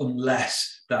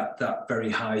unless that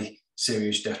very high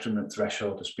serious detriment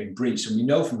threshold has been breached. And we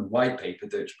know from the white paper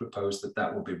that it's proposed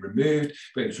that will be removed,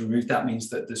 but it's removed. That means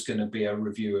that there's going to be a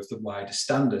review of the wider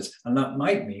standards. And that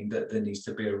might mean that there needs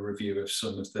to be a review of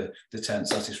some of the tenant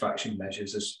satisfaction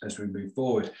measures as we move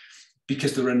forward,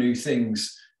 because there are new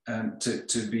things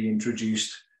to be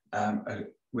introduced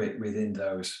within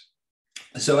those.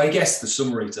 So I guess the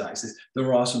summary to that is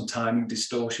there are some timing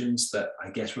distortions that I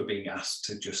guess we're being asked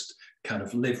to just kind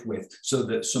of live with so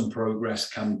that some progress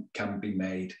can be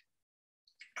made.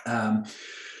 The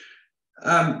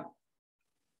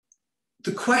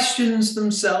questions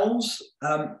themselves,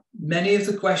 many of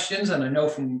the questions, and I know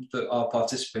from our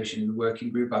participation in the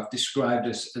working group, I've described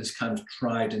as kind of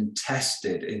tried and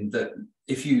tested, in that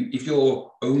if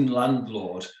your own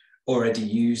landlord already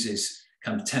uses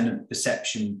kind of tenant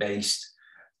perception based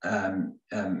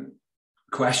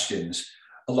questions,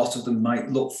 a lot of them might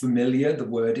look familiar, the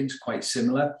wording's quite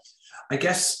similar. I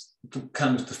guess the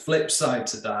flip side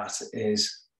to that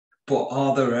is, but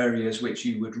are there areas which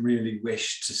you would really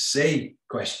wish to see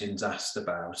questions asked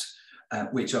about,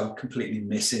 which are completely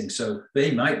missing? So they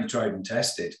might be tried and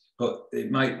tested, but it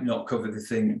might not cover the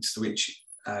things which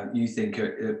you think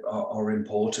are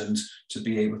important to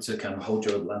be able to kind of hold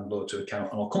your landlord to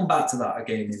account. And I'll come back to that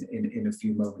again in a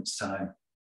few moments' time.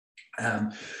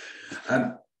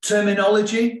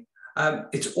 Terminology,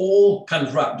 it's all kind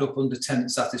of wrapped up under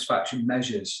tenant satisfaction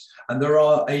measures. And there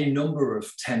are a number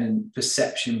of tenant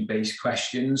perception-based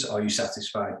questions. Are you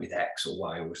satisfied with X or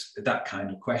Y, or that kind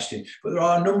of question? But there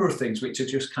are a number of things which are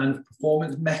just kind of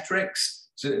performance metrics,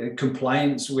 so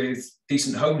compliance with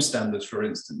decent home standards, for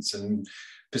instance, and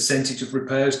percentage of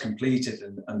repairs completed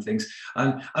and things.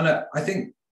 And I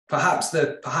think perhaps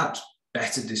they're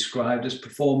better described as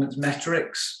performance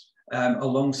metrics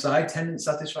alongside tenant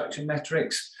satisfaction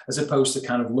metrics, as opposed to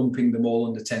kind of lumping them all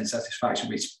under tenant satisfaction,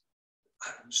 which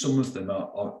some of them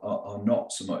are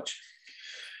not so much.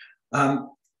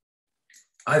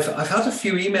 I've had a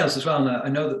few emails as well, and I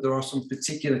know that there are some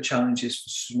particular challenges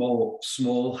for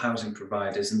small housing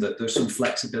providers, and that there's some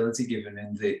flexibility given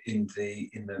in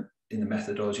the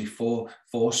methodology for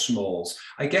smalls.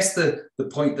 I guess the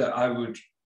point that I would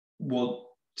want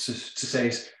to say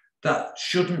is that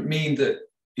shouldn't mean that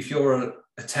if you're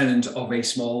a tenant of a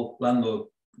small landlord,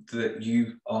 that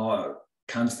you are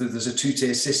there's a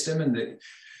two-tier system, and that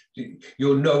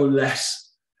you're no less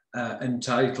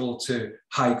entitled to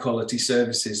high quality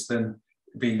services than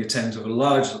being a tenant of a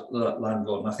large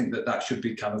landlord. And I think that should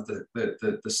be kind of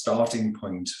the starting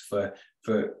point for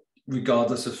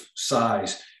regardless of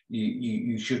size.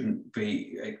 You shouldn't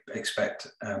expect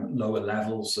lower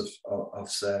levels of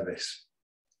service.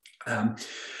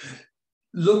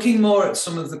 looking more at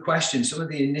some of the questions, some of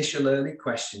the initial early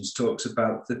questions talks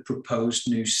about the proposed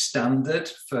new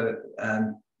standard for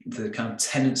the kind of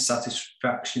tenant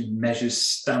satisfaction measures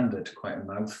standard, quite a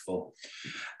mouthful.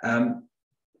 And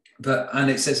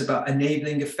it says about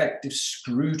enabling effective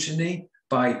scrutiny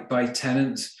by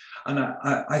tenants. And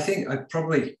I think I'd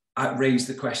probably raise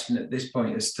the question at this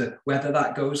point as to whether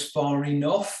that goes far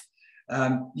enough.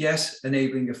 Yes,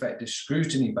 enabling effective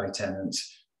scrutiny by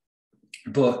tenants,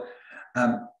 but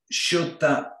should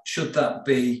that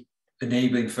be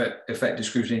enabling effective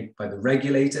scrutiny by the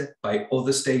regulator, by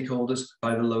other stakeholders,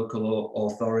 by the local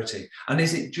authority? And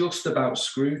is it just about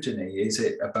scrutiny? Is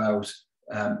it about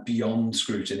beyond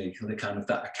scrutiny, the kind of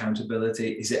that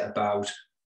accountability? Is it about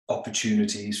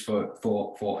opportunities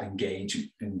for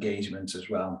engagement as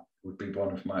well? Would be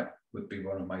one of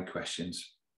my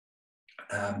questions.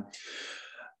 I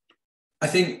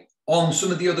think on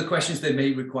some of the other questions, they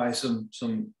may require some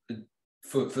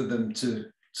for them to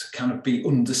kind of be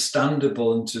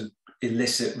understandable and to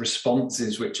elicit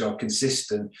responses which are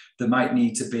consistent. There might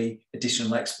need to be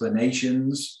additional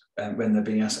explanations when they're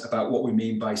being asked about what we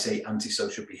mean by, say,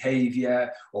 antisocial behaviour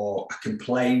or a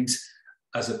complaint,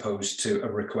 as opposed to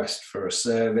a request for a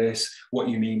service. What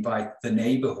you mean by the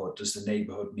neighbourhood. Does the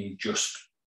neighbourhood need just,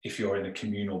 if you're in a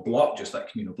communal block, just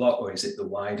that communal block, or is it the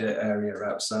wider area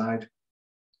outside?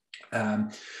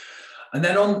 And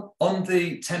then on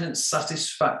the tenant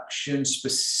satisfaction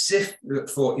specific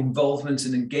for involvement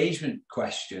and engagement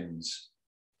questions,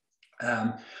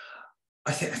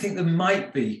 I think there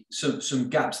might be some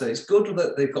gaps there. It's good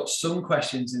that they've got some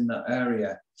questions in that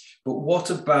area, but what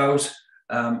about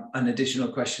an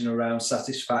additional question around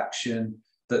satisfaction,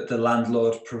 that the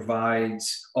landlord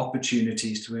provides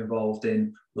opportunities to be involved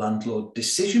in landlord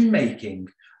decision-making,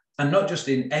 and not just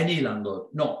in any landlord,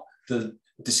 not the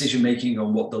decision-making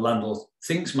on what the landlord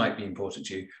thinks might be important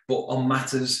to you, but on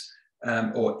matters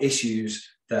or issues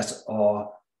that are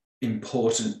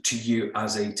important to you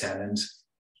as a tenant.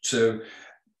 So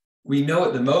we know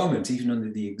at the moment, even under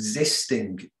the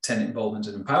existing tenant involvement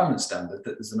and empowerment standard,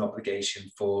 that there's an obligation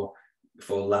for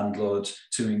landlords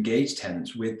to engage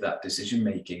tenants with that decision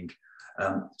making.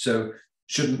 So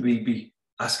shouldn't we be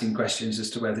asking questions as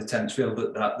to whether tenants feel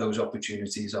that those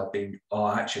opportunities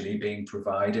are actually being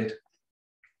provided?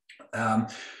 A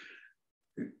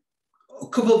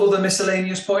couple of other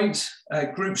miscellaneous points.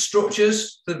 Group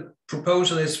structures. The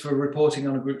proposal is for reporting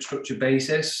on a group structure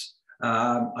basis.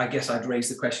 I guess I'd raise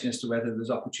the question as to whether there's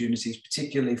opportunities,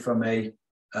 particularly from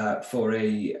for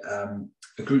a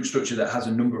group structure that has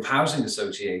a number of housing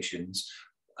associations,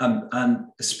 and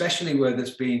especially where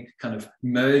there's been kind of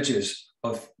mergers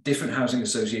of different housing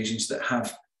associations that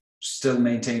have still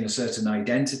maintain a certain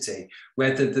identity,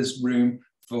 whether there's room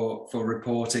for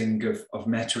reporting of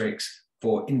metrics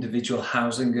for individual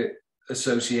housing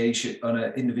association on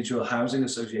an individual housing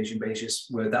association basis,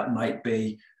 where that might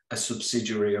be a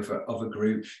subsidiary of a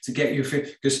group, to get you,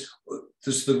 because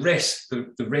there's the risk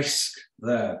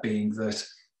there being that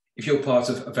if you're part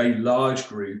of a very large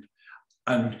group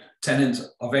and tenants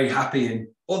are very happy in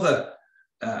other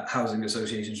housing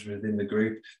associations within the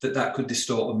group, that could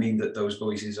distort or mean that those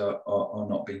voices are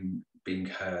not being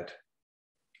heard.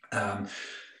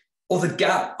 Other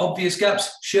obvious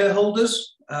gaps,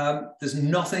 shareholders. There's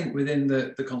nothing within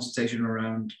the consultation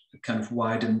around kind of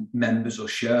wider members or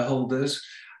shareholders.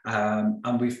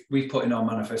 And we've put in our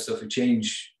manifesto for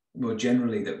change more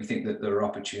generally that we think that there are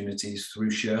opportunities through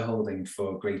shareholding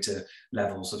for greater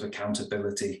levels of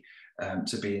accountability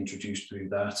to be introduced through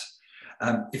that.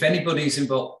 If anybody's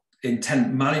involved in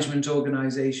tenant management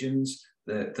organisations,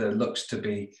 there looks to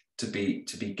be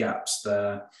gaps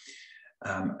there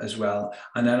as well.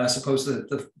 And then I suppose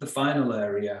the final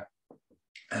area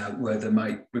where there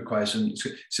might require some,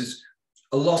 so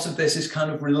a lot of this is kind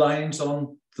of reliant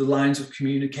on the lines of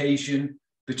communication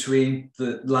between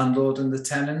the landlord and the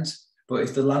tenant. But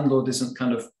if the landlord isn't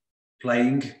kind of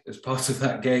playing as part of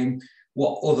that game,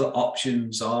 what other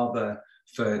options are there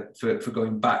for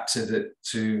going back to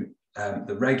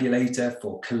the regulator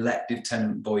for collective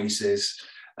tenant voices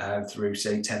through,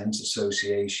 say, tenant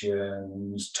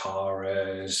associations,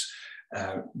 TAROEs,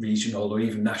 regional or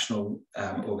even national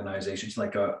organisations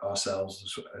like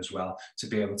ourselves as well, to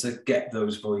be able to get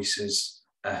those voices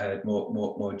heard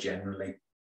more generally.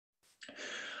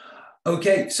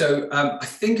 Okay, so I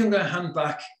think I'm going to hand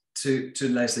back to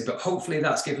Leslie, but hopefully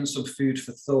that's given some food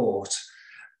for thought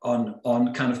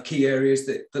on kind of key areas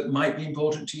that might be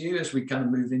important to you as we kind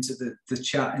of move into the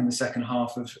chat in the second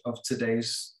half of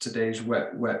today's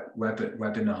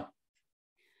webinar.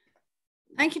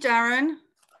 Thank you, Darren.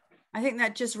 I think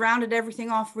that just rounded everything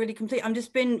off really complete. I've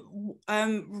just been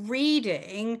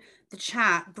reading the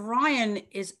chat. Brian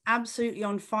is absolutely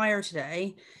on fire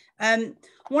today.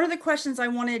 One of the questions I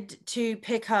wanted to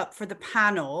pick up for the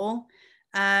panel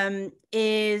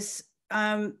is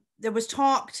there was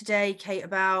talk today, Kate,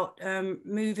 about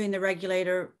moving the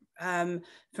regulator from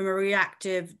a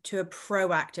reactive to a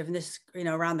proactive, and this, you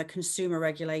know, around the consumer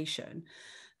regulation.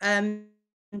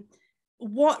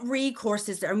 What recourse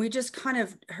is there? And we just kind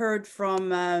of heard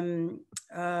from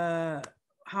how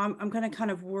I'm going to kind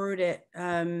of word it.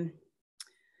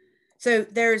 So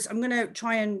I'm going to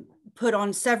try and put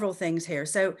on several things here.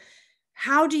 So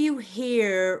how do you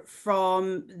hear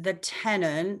from the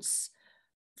tenants,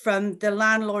 from the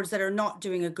landlords that are not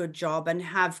doing a good job and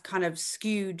have kind of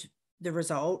skewed the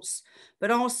results?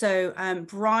 But also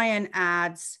Brian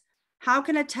adds, how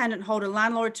can a tenant hold a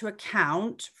landlord to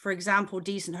account, for example,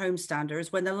 decent home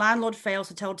standards, when the landlord fails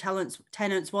to tell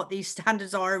tenants what these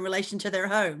standards are in relation to their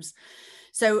homes?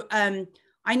 So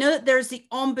I know that there's the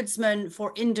ombudsman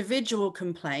for individual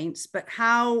complaints, but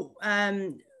how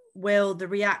will the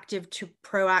reactive to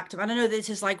proactive? I don't know,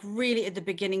 this is like really at the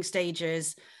beginning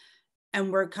stages,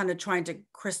 and we're kind of trying to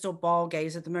crystal ball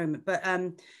gaze at the moment. But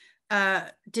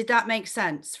did that make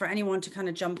sense for anyone to kind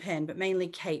of jump in? But mainly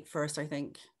Kate first, I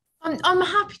think. I'm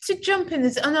happy to jump in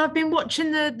this, and I've been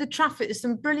watching the traffic. There's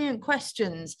some brilliant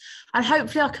questions, and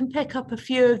hopefully I can pick up a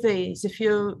few of these if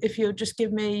you'll just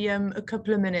give me a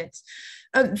couple of minutes.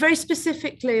 Very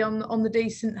specifically on the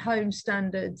decent home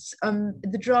standards,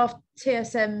 the draft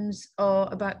TSMs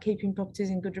are about keeping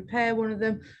properties in good repair, one of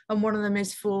them, and one of them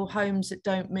is for homes that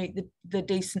don't meet the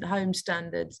decent home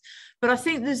standards. But I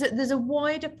think there's a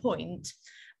wider point,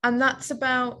 and that's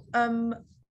about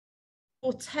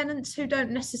or tenants who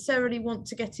don't necessarily want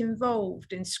to get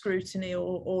involved in scrutiny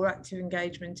or active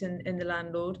engagement in the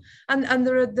landlord, and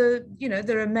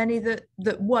there are many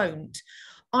that won't.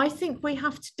 I think we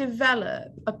have to develop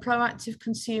a proactive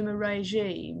consumer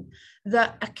regime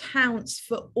that accounts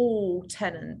for all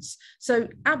tenants. So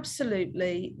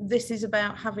absolutely, this is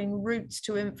about having routes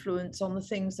to influence on the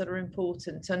things that are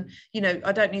important. And, you know,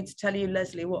 I don't need to tell you,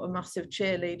 Leslie, what a massive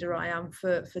cheerleader I am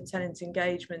for tenant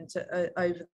engagement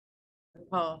over the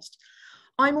past.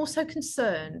 I'm also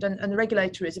concerned, and the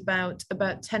regulator is,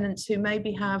 about tenants who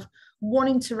maybe have one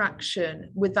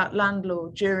interaction with that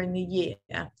landlord during the year,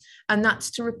 and that's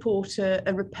to report a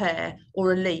repair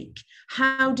or a leak.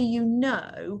 How do you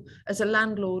know as a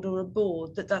landlord or a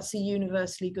board that that's a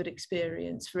universally good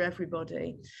experience for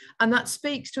everybody? And that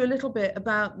speaks to a little bit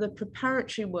about the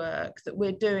preparatory work that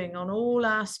we're doing on all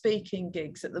our speaking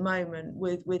gigs at the moment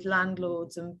with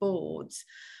landlords and boards.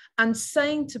 And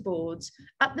saying to boards,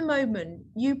 at the moment,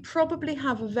 you probably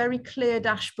have a very clear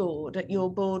dashboard at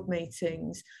your board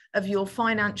meetings of your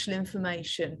financial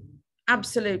information.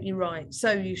 Absolutely right,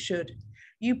 so you should.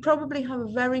 You probably have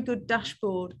a very good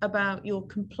dashboard about your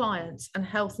compliance and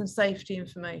health and safety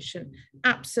information.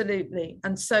 Absolutely,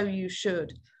 and so you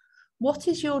should. What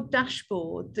is your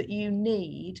dashboard that you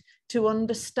need to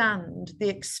understand the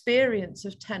experience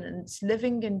of tenants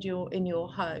living in your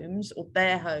homes or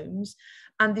their homes,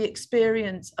 and the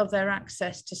experience of their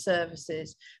access to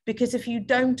services? Because if you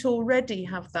don't already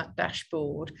have that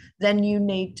dashboard, then you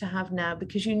need to have now,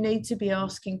 because you need to be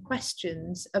asking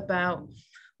questions about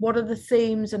what are the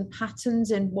themes and patterns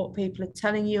in what people are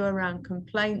telling you around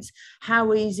complaints?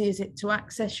 How easy is it to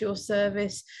access your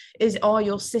service? Are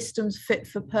your systems fit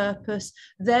for purpose?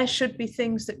 There should be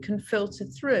things that can filter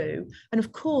through. And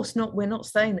of course, we're not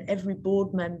saying that every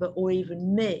board member or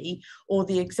even me or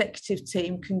the executive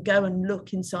team can go and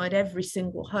look inside every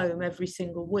single home every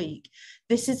single week.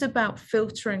 This is about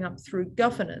filtering up through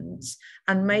governance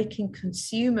and making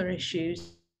consumer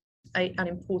issues an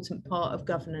important part of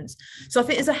governance. So I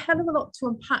think there's a hell of a lot to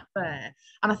unpack there,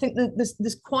 and I think that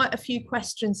there's quite a few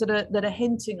questions that are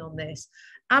hinting on this.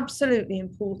 Absolutely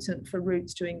important for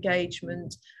routes to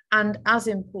engagement, and as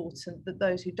important that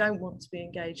those who don't want to be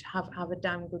engaged have a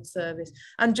damn good service.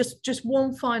 And just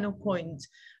one final point,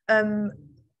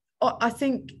 I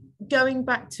think going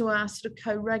back to our sort of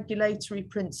co-regulatory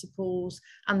principles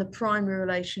and the primary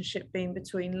relationship being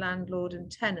between landlord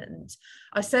and tenant,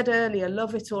 I said earlier,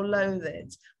 love it or loathe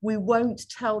it, we won't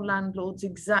tell landlords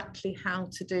exactly how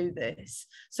to do this.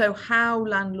 So how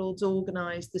landlords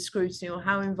organise the scrutiny or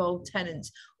how involved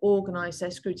tenants organise their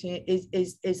scrutiny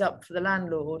is up for the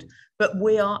landlord, but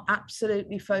we are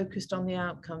absolutely focused on the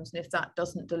outcomes, and if that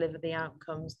doesn't deliver the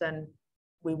outcomes, then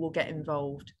we will get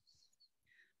involved.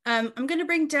 I'm going to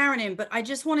bring Darren in, but I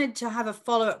just wanted to have a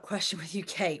follow-up question with you,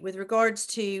 Kate, with regards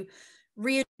to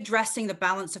readdressing the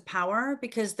balance of power,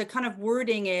 because the kind of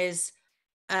wording is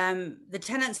the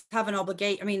tenants have an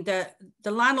obligation. I mean,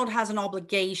 the landlord has an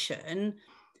obligation,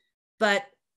 but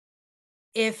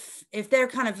if they're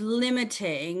kind of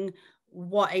limiting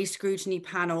what a scrutiny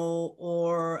panel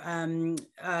or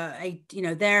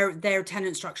their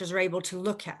tenant structures are able to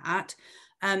look at,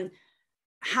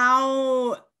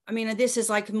 how, I mean, this is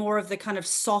like more of the kind of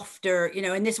softer,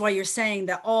 and this is why you're saying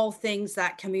that all things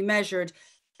that can be measured,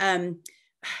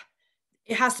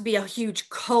 it has to be a huge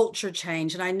culture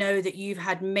change. And I know that you've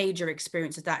had major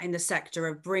experience of that in the sector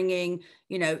of bringing,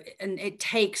 and it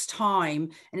takes time,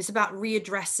 and it's about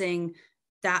readdressing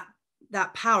that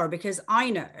power, because I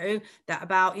know that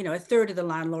about, a third of the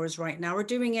landlords right now are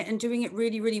doing it and doing it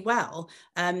really, really well.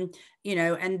 And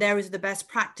there is the best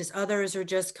practice. Others are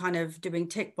just kind of doing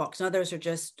tick box, and others are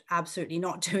just absolutely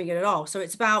not doing it at all. So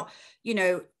it's about,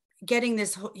 getting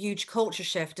this huge culture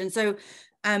shift. And so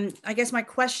I guess my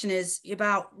question is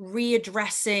about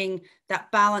readdressing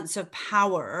that balance of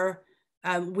power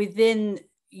within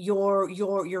your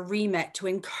remit to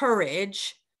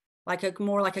encourage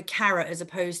more like a carrot as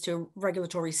opposed to a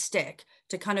regulatory stick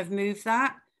to kind of move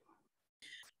that.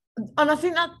 And I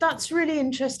think that's really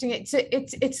interesting.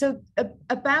 It's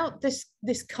about this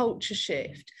culture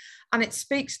shift, and it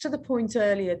speaks to the point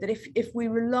earlier that if we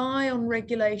rely on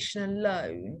regulation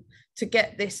alone to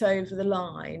get this over the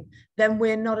line, then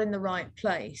we're not in the right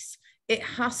place. It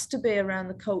has to be around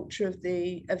the culture of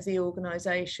the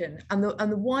organisation, and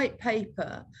the white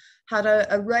paper had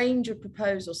a range of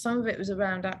proposals. Some of it was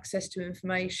around access to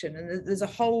information, and there's a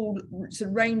whole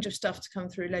range of stuff to come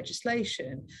through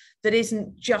legislation that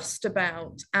isn't just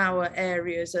about our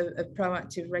areas of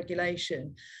proactive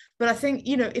regulation. But I think,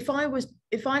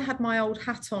 if I had my old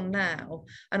hat on now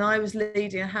and I was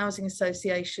leading a housing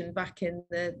association back in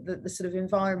the sort of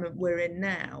environment we're in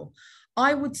now,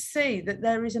 I would see that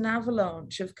there is an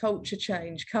avalanche of culture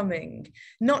change coming,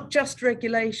 not just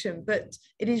regulation, but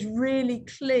it is really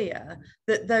clear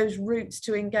that those routes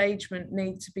to engagement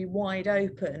need to be wide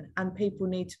open, and people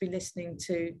need to be listening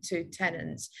to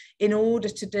tenants in order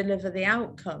to deliver the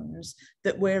outcomes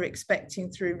that we're expecting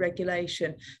through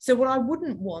regulation. So what I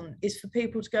wouldn't want is for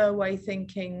people to go away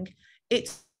thinking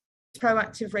it's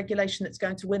proactive regulation that's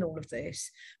going to win all of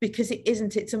this, because it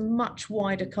isn't. It's a much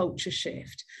wider culture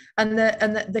shift, and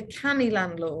the canny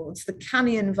landlords, the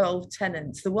canny involved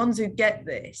tenants, the ones who get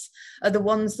this are the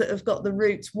ones that have got the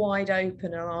routes wide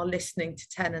open and are listening to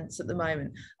tenants at the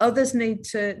moment. Others need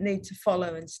to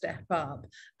follow and step up,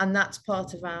 and that's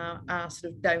part of our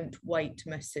sort of don't wait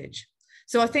message.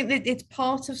 So I think that it's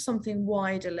part of something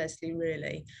wider, Leslie,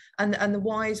 really. And the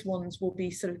wise ones will be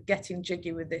sort of getting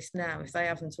jiggy with this now if they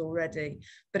haven't already.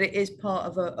 But it is part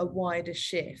of a wider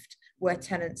shift where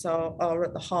tenants are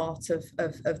at the heart of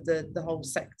the whole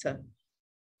sector.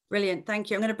 Brilliant. Thank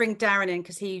you. I'm going to bring Darren in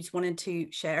because he's wanted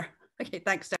to share. Okay,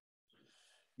 thanks, Darren.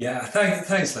 Yeah,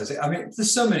 thanks, Leslie. I mean,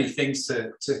 there's so many things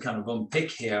to kind of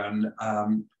unpick here. And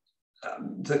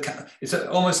it's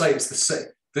almost like it's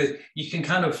you can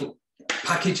kind of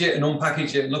package it and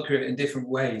unpackage it and look at it in different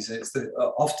ways. It's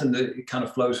often it kind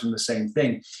of flows from the same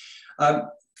thing.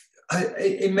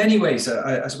 In many ways,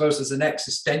 I suppose there's an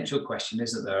existential question,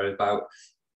 isn't there, about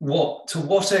to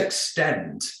what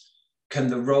extent can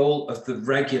the role of the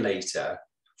regulator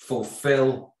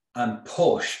fulfill and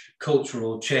push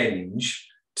cultural change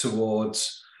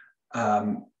towards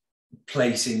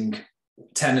placing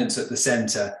tenants at the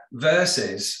centre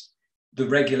versus the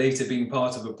regulator being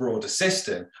part of a broader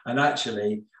system. And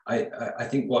actually, I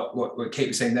think what Kate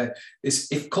was saying there is,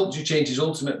 if culture change is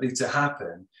ultimately to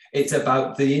happen, it's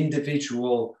about the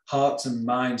individual hearts and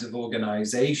minds of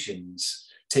organisations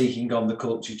taking on the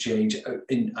culture change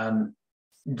and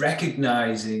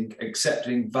recognising,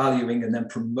 accepting, valuing, and then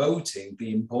promoting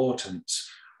the importance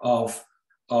of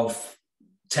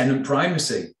tenant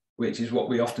primacy, which is what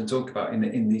we often talk about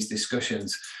in these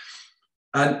discussions.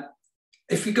 And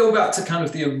if we go back to kind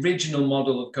of the original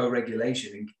model of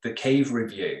co-regulation, the Cave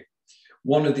Review,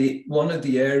 one of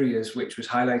the areas which was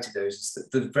highlighted there is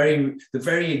that the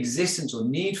very existence or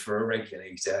need for a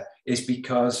regulator is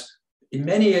because in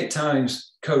many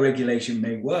times co-regulation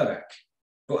may work,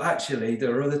 but actually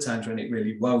there are other times when it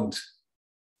really won't.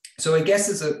 So I guess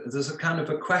there's a kind of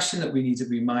a question that we need to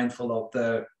be mindful of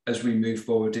there as we move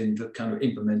forward in the kind of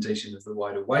implementation of the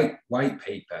wider white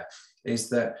paper, is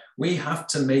that we have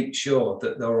to make sure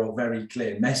that there are very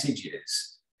clear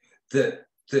messages that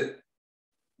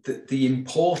the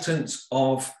importance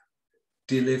of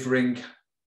delivering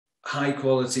high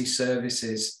quality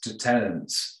services to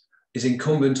tenants is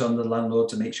incumbent on the landlord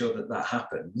to make sure that that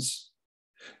happens,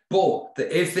 but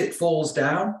that if it falls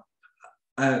down,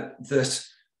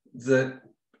 that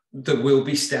there will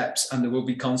be steps and there will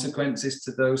be consequences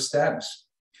to those steps,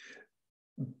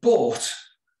 but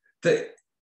that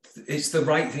it's the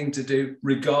right thing to do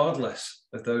regardless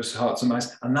of those hearts and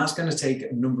minds. And that's going to take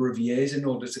a number of years in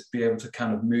order to be able to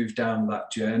kind of move down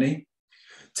that journey.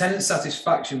 Tenant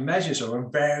satisfaction measures are a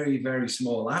very, very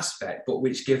small aspect, but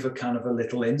which give a kind of a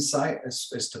little insight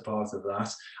as to part of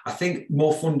that. I think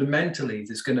more fundamentally,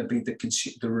 there's going to be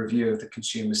the review of the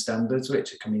consumer standards,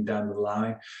 which are coming down the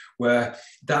line, where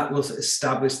that will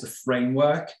establish the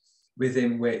framework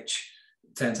within which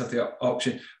tenants have the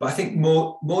option. But I think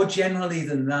more generally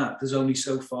than that, there's only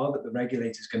so far that the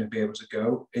regulator is going to be able to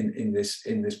go in this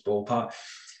ballpark.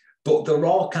 But there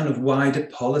are kind of wider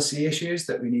policy issues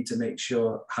that we need to make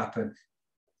sure happen.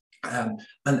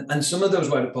 And some of those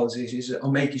wider policy issues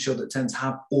are making sure that tenants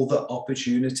have other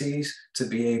opportunities to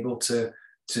be able to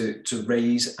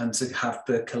raise and to have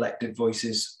the collective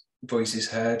voices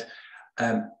heard,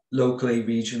 locally,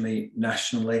 regionally,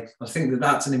 nationally. I think that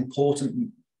that's an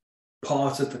important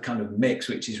part of the kind of mix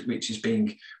which is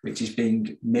being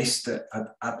missed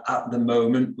at the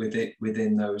moment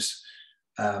within those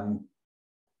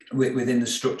within the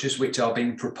structures which are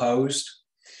being proposed.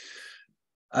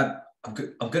 I'm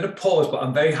going to pause, but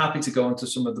I'm very happy to go on to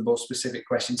some of the more specific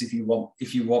questions if you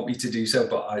want me to do so.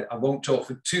 But I won't talk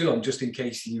for too long, just in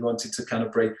case you wanted to kind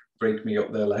of break me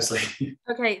up there, Leslie.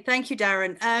 Okay, thank you,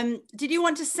 Darren. Did you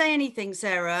want to say anything,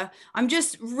 Sarah? I'm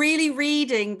just really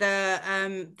reading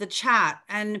the chat,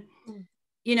 and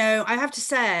you know, I have to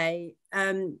say,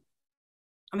 I'm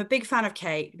a big fan of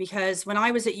Kate, because when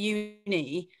I was at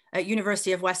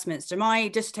University of Westminster,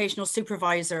 my dissertational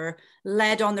supervisor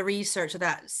led on the research of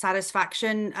that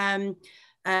satisfaction,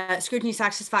 scrutiny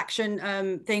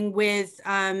satisfaction thing with the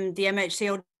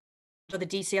MHCLG or the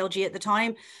DCLG at the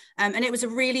time. And it was a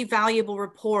really valuable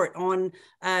report on,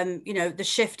 you know, the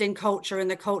shift in culture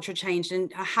and the culture change,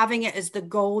 and having it as the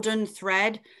golden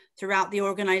thread throughout the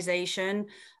organization.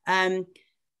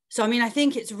 So, I mean, I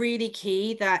think it's really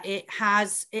key that it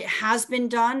has been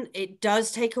done. It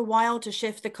does take a while to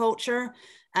shift the culture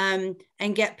and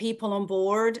get people on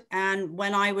board. And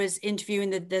when I was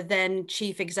interviewing the then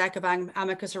chief exec of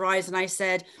Amicus Horizon, I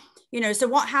said, you know, so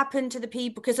what happened to the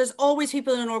people? Because there's always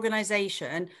people in an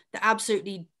organization that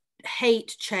absolutely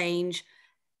hate change,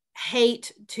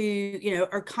 hate to, you know,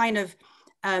 are kind of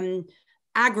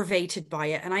aggravated by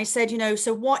it. And I said, you know,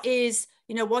 so what is,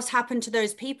 you know, what's happened to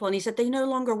those people? And he said, they no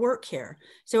longer work here.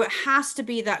 So it has to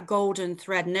be that golden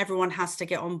thread and everyone has to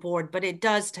get on board, but it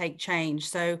does take change.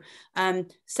 So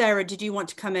Sarah, did you want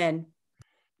to come in?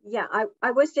 Yeah,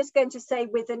 I was just going to say,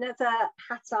 with another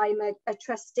hat, I'm a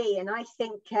trustee, and I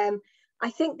think the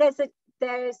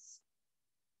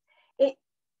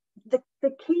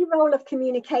key role of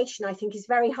communication, I think, is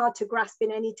very hard to grasp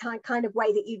in any kind of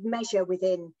way that you'd measure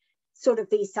within sort of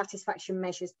these satisfaction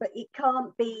measures, but it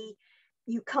can't be,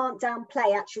 you can't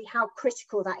downplay actually how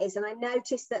critical that is. And I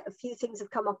noticed that a few things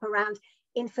have come up around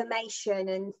information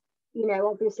and, you know,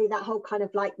 obviously that whole kind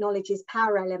of like knowledge is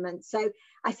power element. So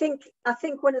I think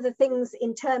one of the things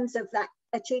in terms of that,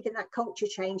 achieving that culture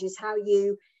change, is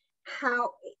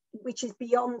which is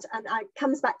beyond, and it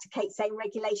comes back to Kate saying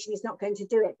regulation is not going to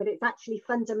do it, but it's actually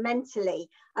fundamentally,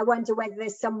 I wonder whether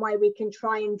there's some way we can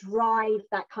try and drive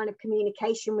that kind of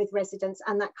communication with residents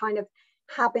and that kind of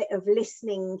habit of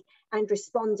listening and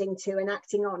responding to and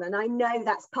acting on. And I know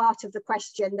that's part of the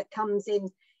question that comes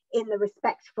in the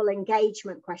respectful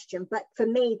engagement question, but for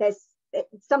me there's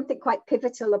something quite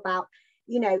pivotal about,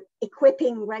 you know,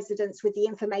 equipping residents with the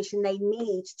information they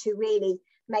need to really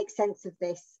make sense of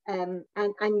this and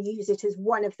use it as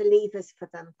one of the levers for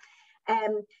them.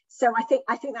 So I think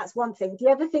that's one thing.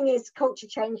 The other thing is culture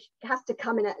change has to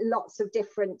come in at lots of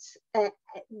different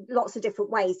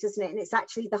ways, doesn't it? And it's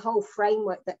actually the whole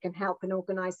framework that can help an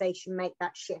organisation make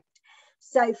that shift.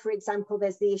 So, for example,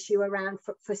 there's the issue around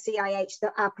for CIH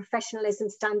that our professionalism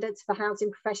standards for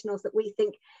housing professionals that we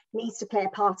think needs to play a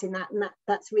part in that, and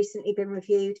that's recently been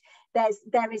reviewed.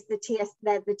 There is the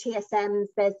TSMs,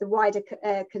 there's the wider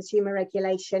consumer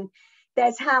regulation.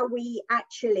 There's how we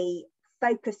actually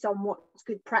focus on what's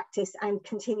good practice and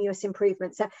continuous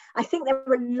improvement. So I think there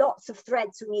are lots of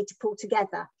threads we need to pull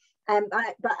together.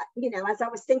 But you know, as I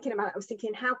was thinking about it, I was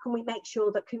thinking, how can we make sure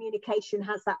that communication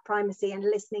has that primacy, and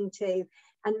listening to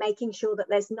and making sure that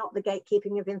there's not the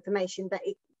gatekeeping of information,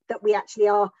 that we actually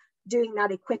are doing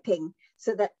that equipping,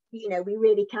 so that, you know, we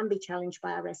really can be challenged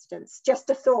by our residents. Just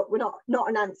a thought, we're not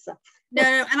an answer. No,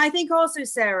 and I think also,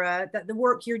 Sarah, that the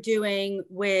work you're doing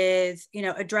with, you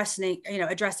know,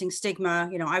 addressing stigma,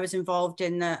 you know, I was involved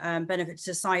in the Benefit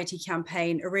Society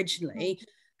campaign originally.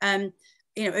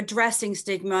 addressing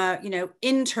stigma,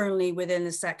 internally within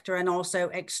the sector and also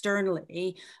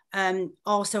externally,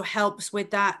 also helps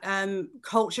with that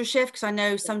culture shift. Because I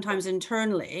know sometimes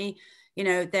internally,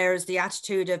 there's the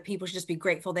attitude of people should just be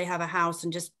grateful they have a house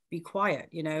and just be quiet,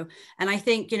 and I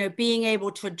think, being able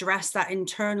to address that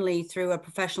internally through a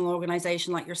professional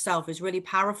organization like yourself is really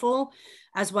powerful,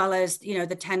 as well as,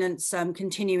 the tenants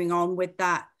continuing on with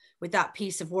that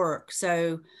piece of work.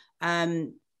 So,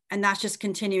 and that's just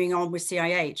continuing on with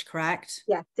CIH, correct?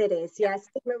 Yes, it is. Yes,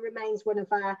 stigma remains one of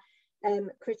our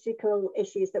critical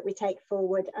issues that we take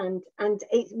forward, and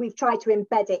we've tried to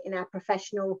embed it in our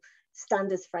professional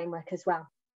standards framework as well.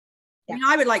 Yeah. I mean,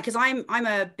 I would like, because I'm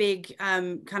a big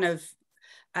kind of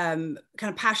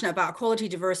passionate about equality,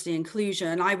 diversity,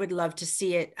 inclusion. I would love to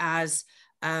see it as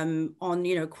on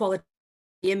quality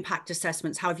impact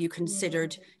assessments. How have you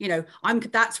considered,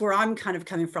 that's where I'm kind of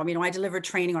coming from. I deliver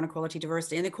training on equality,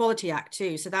 diversity, and the Equality Act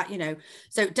too. So that,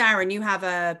 so Darren, you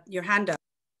have your hand up.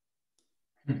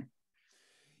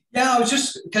 Yeah, I was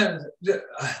just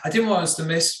I didn't want us to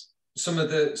miss some of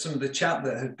the chat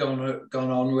that had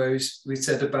gone on, where we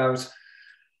said about,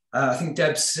 I think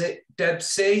Deb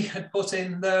C had put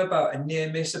in there about a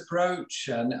near miss approach,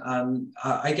 and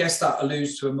I guess that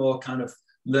alludes to a more kind of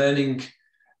learning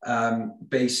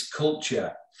based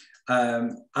culture,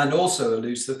 and also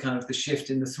alludes to kind of the shift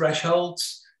in the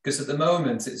thresholds, because at the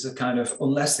moment it's a kind of,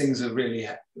 unless things are really,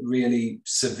 really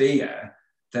severe,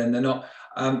 then they're not.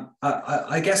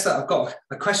 I guess that I've got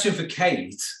a question for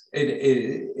Kate,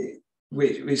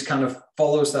 which kind of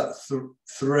follows that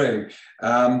through,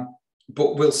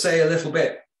 but we'll say a little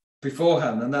bit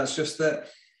beforehand, and that's just that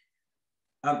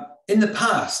in the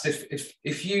past,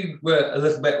 if you were a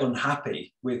little bit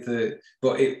unhappy with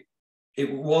but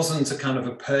it wasn't a kind of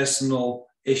a personal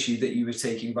issue that you were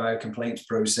taking via a complaints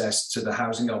process to the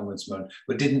Housing Ombudsman,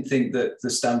 but didn't think that the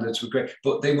standards were great,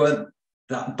 but they weren't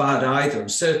that bad either, and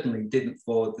certainly didn't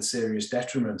forward the serious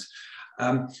detriment.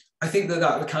 I think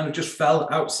that kind of just fell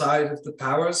outside of the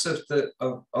powers of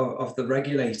the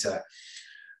regulator.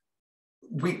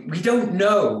 We don't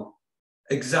know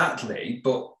exactly,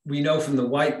 but we know from the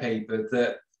white paper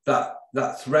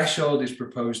that threshold is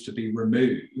proposed to be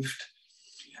removed,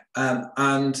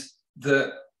 and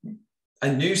that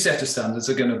a new set of standards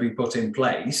are going to be put in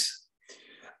place.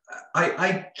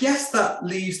 I guess that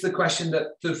leaves the question that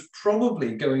there's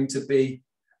probably going to be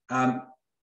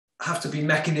have to be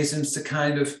mechanisms to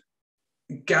kind of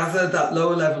gather that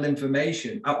lower level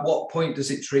information. At what point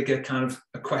does it trigger kind of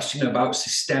a question about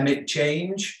systemic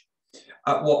change?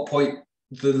 At what point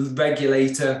the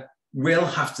regulator will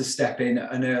have to step in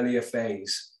at an earlier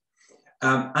phase?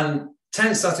 And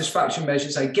tenant satisfaction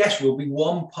measures, I guess, will be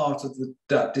one part of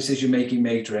that decision-making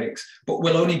matrix, but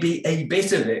will only be a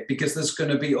bit of it, because there's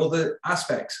going to be other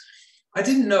aspects. I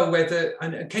didn't know whether,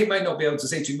 and Kate might not be able to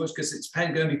say too much because it's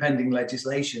going to be pending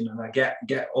legislation, and I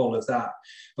get all of that.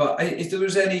 But if there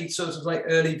was any sort of like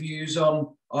early views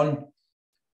on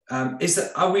is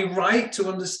that, are we right to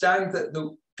understand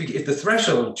that if the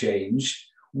threshold change,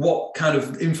 what kind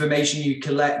of information you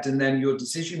collect and then your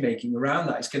decision making around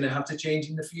that is going to have to change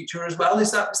in the future as well?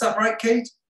 Is that right, Kate?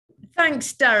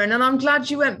 Thanks, Darren. And I'm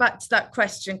glad you went back to that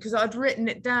question, because I'd written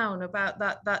it down about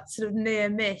that sort of near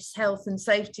miss health and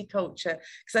safety culture,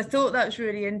 because I thought that was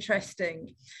really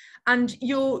interesting. And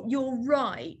you're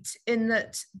right in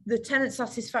that the tenant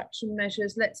satisfaction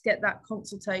measures, let's get that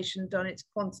consultation done. It's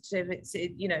quantitative.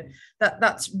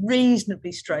 That's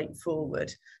reasonably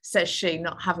straightforward, says she,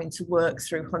 not having to work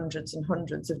through hundreds and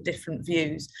hundreds of different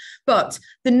views. But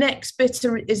the next bit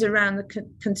is around the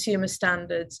consumer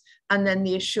standards and then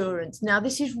the assurance. Now,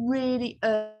 this is really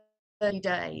early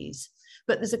days,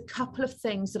 but there's a couple of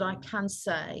things that I can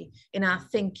say in our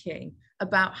thinking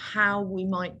about how we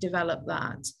might develop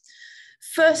that.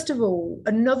 First of all,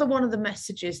 another one of the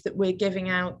messages that we're giving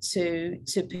out to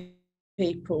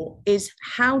people is,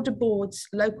 how do boards,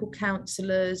 local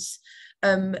councillors,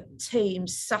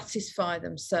 teams satisfy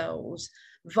themselves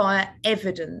via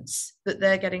evidence that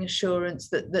they're getting assurance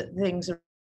that things are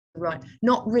right,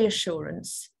 not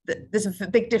reassurance. There's a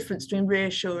big difference between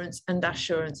reassurance and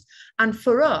assurance. And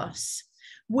for us,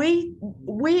 we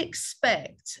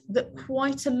expect that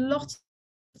quite a lot of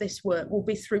this work will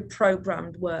be through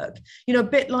programmed work, a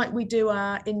bit like we do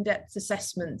our in-depth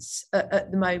assessments at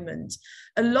the moment.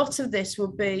 A lot of this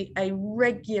will be a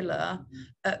regular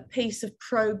piece of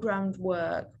programmed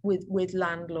work with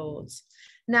landlords.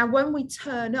 Now, when we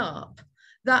turn up,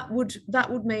 that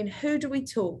would mean, who do we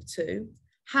talk to?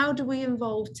 How do we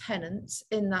involve tenants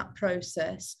in that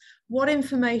process? What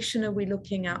information are we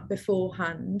looking at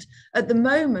beforehand? At the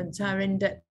moment, our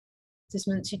in-depth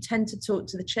you tend to talk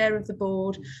to the chair of the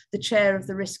board, the chair of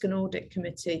the risk and audit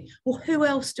committee. Well, who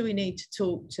else do we need to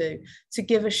talk to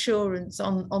give assurance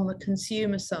on the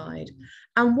consumer side?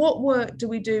 And what work do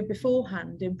we do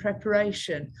beforehand in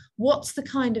preparation? What's the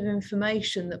kind of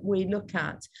information that we look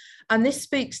at? And this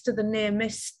speaks to the near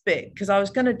miss bit, because I was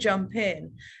going to jump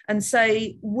in and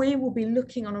say we will be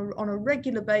looking on a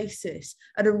regular basis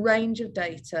at a range of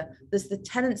data. There's the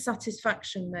tenant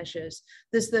satisfaction measures.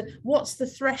 There's what's the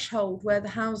threshold where the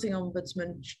housing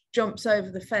ombudsman jumps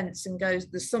over the fence and goes,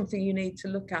 there's something you need to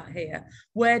look at here.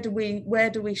 Where do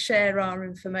we share our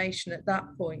information at that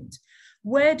point?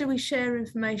 Where do we share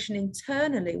information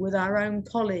internally with our own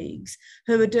colleagues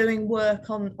who are doing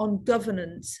work on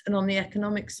governance and on the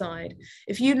economic side?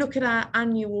 If you look at our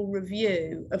annual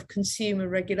review of consumer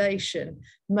regulation,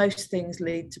 most things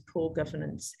lead to poor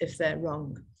governance if they're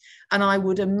wrong. And I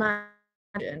would imagine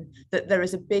that there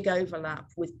is a big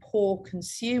overlap with poor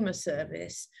consumer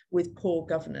service with poor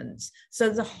governance. So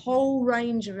there's a whole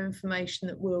range of information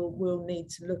that we'll need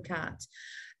to look at.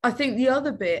 I think the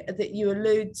other bit that you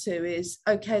allude to is,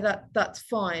 okay, that's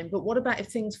fine, but what about if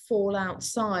things fall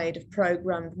outside of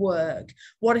programmed work?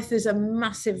 What if there's a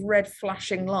massive red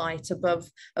flashing light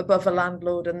above a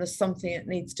landlord and there's something that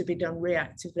needs to be done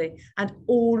reactively? And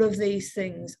all of these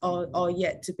things are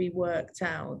yet to be worked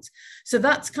out. So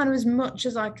that's kind of as much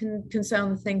as I can say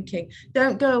on the thinking.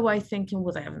 Don't go away thinking,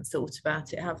 well, they haven't thought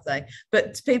about it, have they?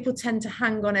 But people tend to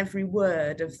hang on every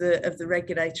word of the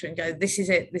regulator and go, this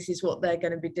is it, this is what they're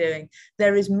going to be doing.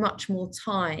 There is much more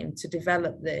time to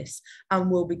develop this, and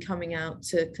we'll be coming out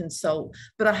to consult.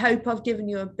 But I hope I've given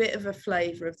you a bit of a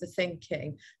flavour of the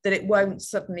thinking, that it won't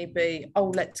suddenly be, oh,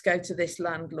 let's go to this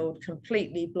landlord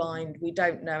completely blind, we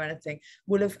don't know anything.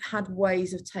 We'll have had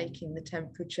ways of taking the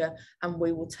temperature, and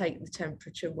we will take the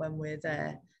temperature when we're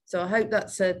there. So I hope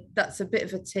that's a bit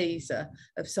of a teaser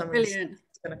of some of the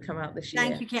going to come out this year.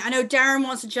 Thank you, Kate. I know Darren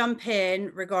wants to jump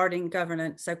in regarding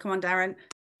governance, so come on, Darren.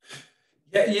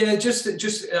 Yeah, just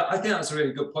I think that's a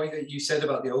really good point that you said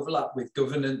about the overlap with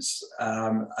governance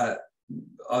on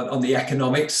the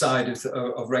economic side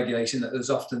of regulation. That there's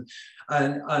often,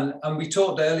 and we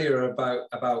talked earlier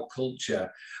about culture.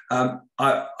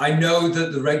 I know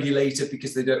that the regulator,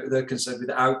 because they're concerned with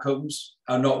outcomes,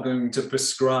 are not going to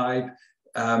prescribe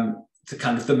the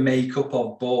kind of the makeup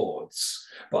of boards.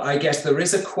 But I guess there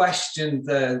is a question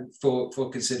there for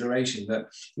consideration, that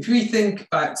if we think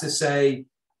back to, say,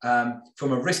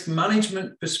 from a risk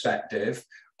management perspective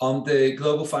on the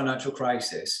global financial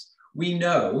crisis, we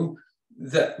know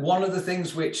that one of the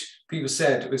things which people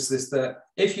said was this, that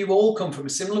if you all come from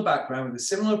a similar background with a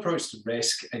similar approach to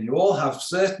risk, and you all have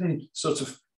certain sort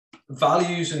of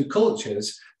values and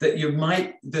cultures, that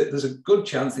there's a good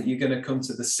chance that you're going to come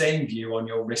to the same view on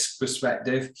your risk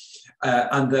perspective,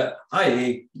 and that,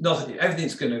 i.e., not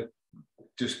everything's going to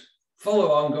just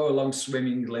follow on, go along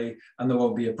swimmingly, and there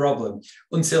won't be a problem,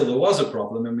 until there was a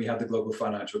problem and we had the global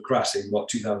financial crash in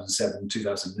 2007,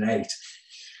 2008.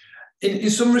 In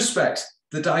some respects,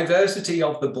 the diversity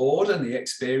of the board and the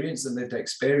experience and lived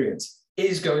experience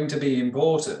is going to be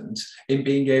important in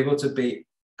being able to be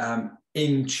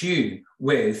in tune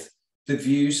with the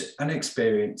views and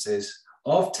experiences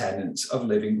of tenants of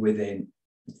living within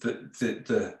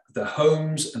the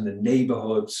homes and the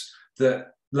neighbourhoods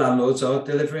that landlords are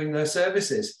delivering their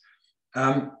services.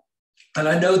 And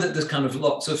I know that there's kind of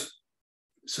lots of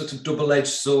sort of double-edged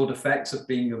sword effects of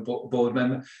being a board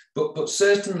member, but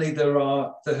certainly there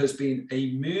has been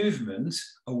a movement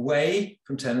away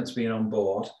from tenants being on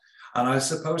board. And I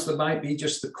suppose there might be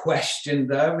just the question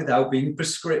there, without being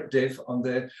prescriptive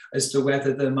as to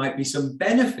whether there might be some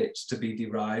benefits to be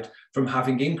derived from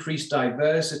having increased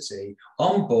diversity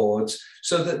on boards,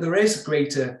 so that there is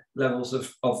greater levels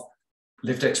of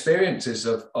lived experiences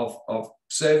of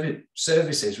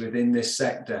services within this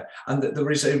sector, and that there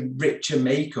is a richer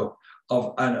makeup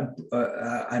of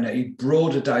and a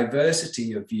broader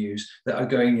diversity of views that are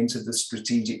going into the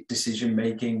strategic decision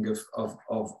making of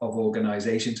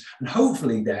organisations, and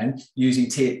hopefully then using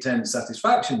tenant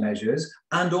satisfaction measures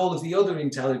and all of the other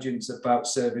intelligence about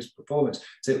service performance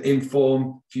to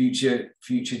inform future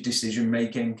decision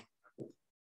making.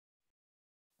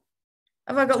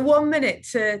 Have I got 1 minute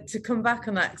to come back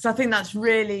on that? Because I think that's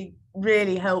really,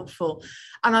 really helpful.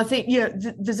 And I think,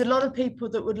 there's a lot of people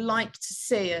that would like to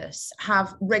see us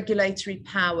have regulatory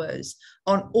powers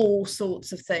on all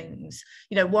sorts of things.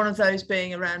 One of those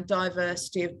being around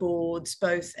diversity of boards,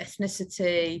 both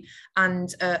ethnicity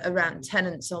and around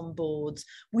tenants on boards.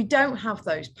 We don't have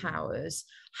those powers.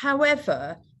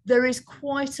 However, there is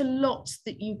quite a lot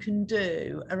that you can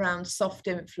do around soft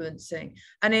influencing.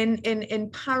 And in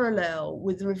parallel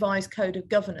with the revised code of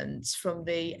governance from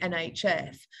the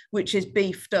NHF, which is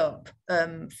beefed up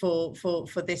for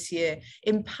this year,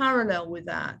 in parallel with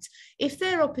that, if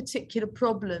there are particular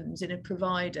problems in a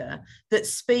provider that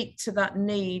speak to that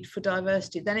need for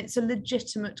diversity, then it's a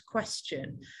legitimate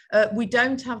question. We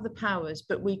don't have the powers,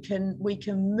 but we can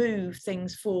move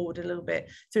things forward a little bit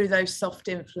through those soft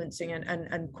influencing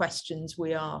and questions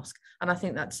we ask. And I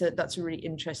think that's a really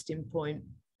interesting point.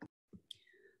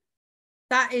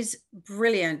 That is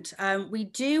brilliant. We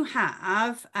do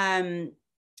have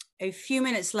a few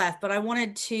minutes left, but I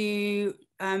wanted to,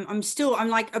 I'm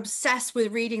like obsessed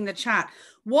with reading the chat.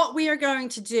 What we are going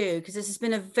to do, because this has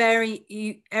been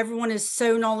everyone is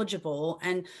so knowledgeable,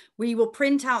 and we will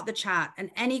print out the chat, and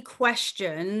any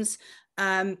questions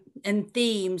and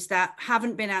themes that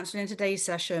haven't been answered in today's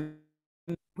session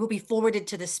will be forwarded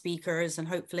to the speakers, and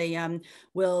hopefully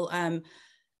will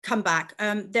come back.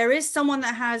 There is someone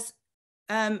that has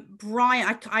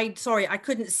Brian, sorry, I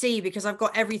couldn't see because I've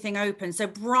got everything open. So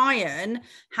Brian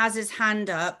has his hand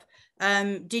up.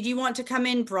 Did you want to come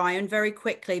in, Brian, very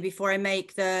quickly before I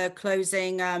make the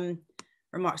closing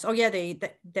remarks? Oh yeah,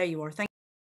 there you are. Thank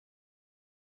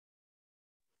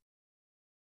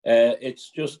you.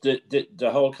 It's just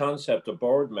the whole concept of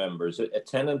board members. A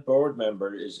tenant board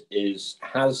member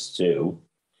has to,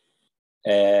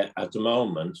 at the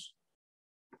moment,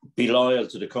 be loyal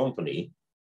to the company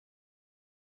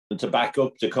and to back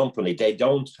up the company. They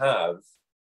don't have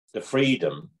the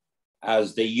freedom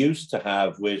as they used to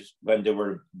have when they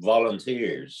were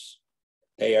volunteers.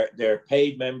 They're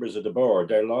paid members of the board.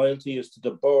 Their loyalty is to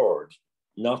the board,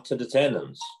 not to the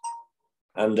tenants.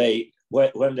 And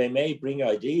when they may bring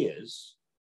ideas,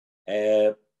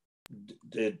 the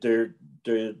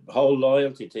whole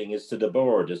loyalty thing is to the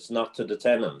board. It's not to the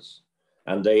tenants,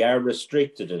 and they are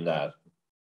restricted in that.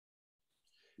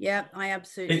 Yeah, I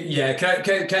absolutely. Yeah, can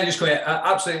I just clear?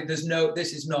 Absolutely,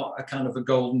 this is not a kind of a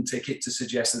golden ticket to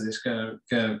suggest that it's going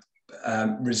to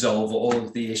resolve all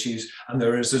of the issues, and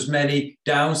there is as many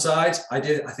downsides. I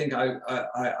think I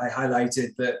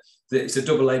highlighted that it's a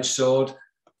double-edged sword.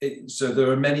 So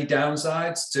there are many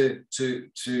downsides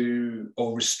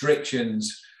or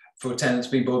restrictions for tenants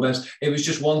being board members. It was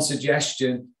just one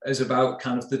suggestion as about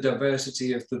kind of the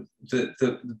diversity of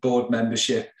the board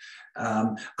membership.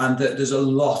 And that there's a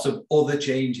lot of other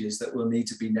changes that will need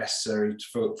to be necessary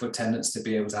for tenants to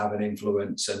be able to have an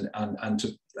influence and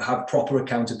to have proper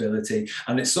accountability.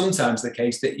 And it's sometimes the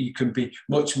case that you can be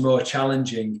much more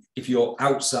challenging if you're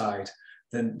outside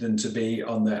than to be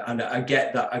on there. And I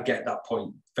get that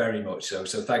point very much so.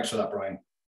 So thanks for that, Brian.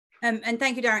 And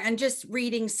thank you, Darren. And just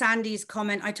reading Sandy's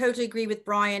comment, I totally agree with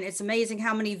Brian. It's amazing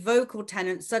how many vocal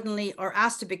tenants suddenly are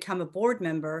asked to become a board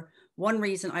member. One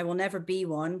reason I will never be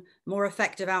one, more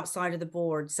effective outside of the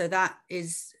board. So that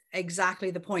is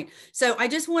exactly the point. So I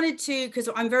just wanted to, because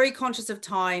I'm very conscious of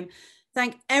time,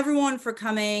 thank everyone for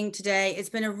coming today. It's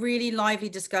been a really lively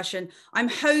discussion. I'm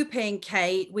hoping,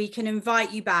 Kate, we can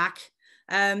invite you back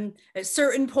at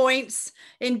certain points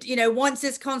in, once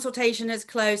this consultation is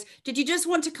closed. Did you just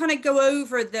want to kind of go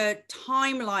over the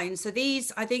timeline? So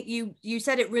these, I think you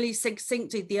said it really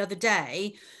succinctly the other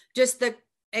day, just the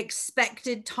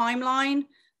expected timeline.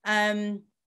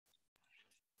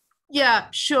 Yeah,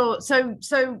 sure. So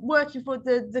working for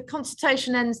the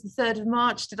consultation ends the 3rd of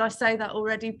March. Did I say that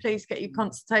already? Please get your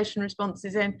consultation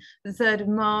responses in the 3rd of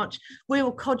March. We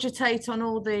will cogitate on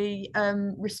all the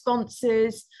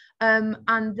responses,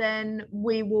 and then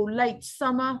we will late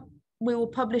summer. We will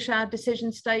publish our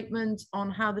decision statement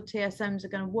on how the TSMs are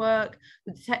going to work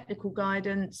with the technical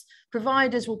guidance.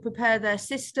 Providers will prepare their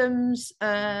systems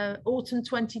autumn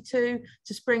 22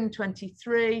 to spring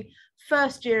 23.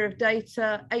 First year of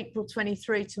data, April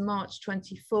 23 to March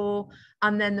 24.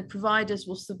 And then the providers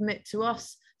will submit to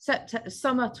us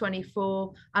summer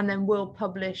 24, and then we'll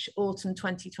publish autumn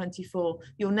 2024.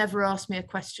 You'll never ask me a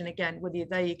question again, will you?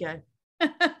 There you go.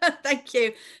 Thank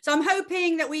you. So I'm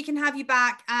hoping that we can have you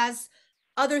back as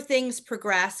other things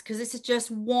progress, because this is just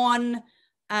one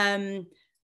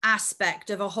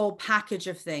aspect of a whole package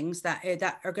of things that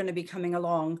are going to be coming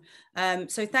along.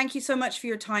 So thank you so much for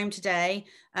your time today.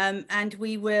 And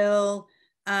we will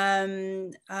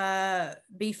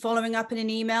be following up in an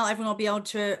email. Everyone will be able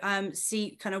to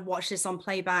watch this on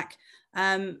playback.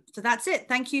 So that's it.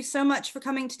 Thank you so much for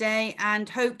coming today, and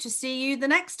hope to see you the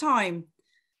next time.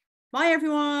 Bye,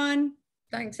 everyone.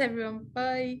 Thanks, everyone.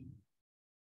 Bye.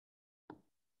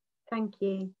 Thank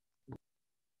you.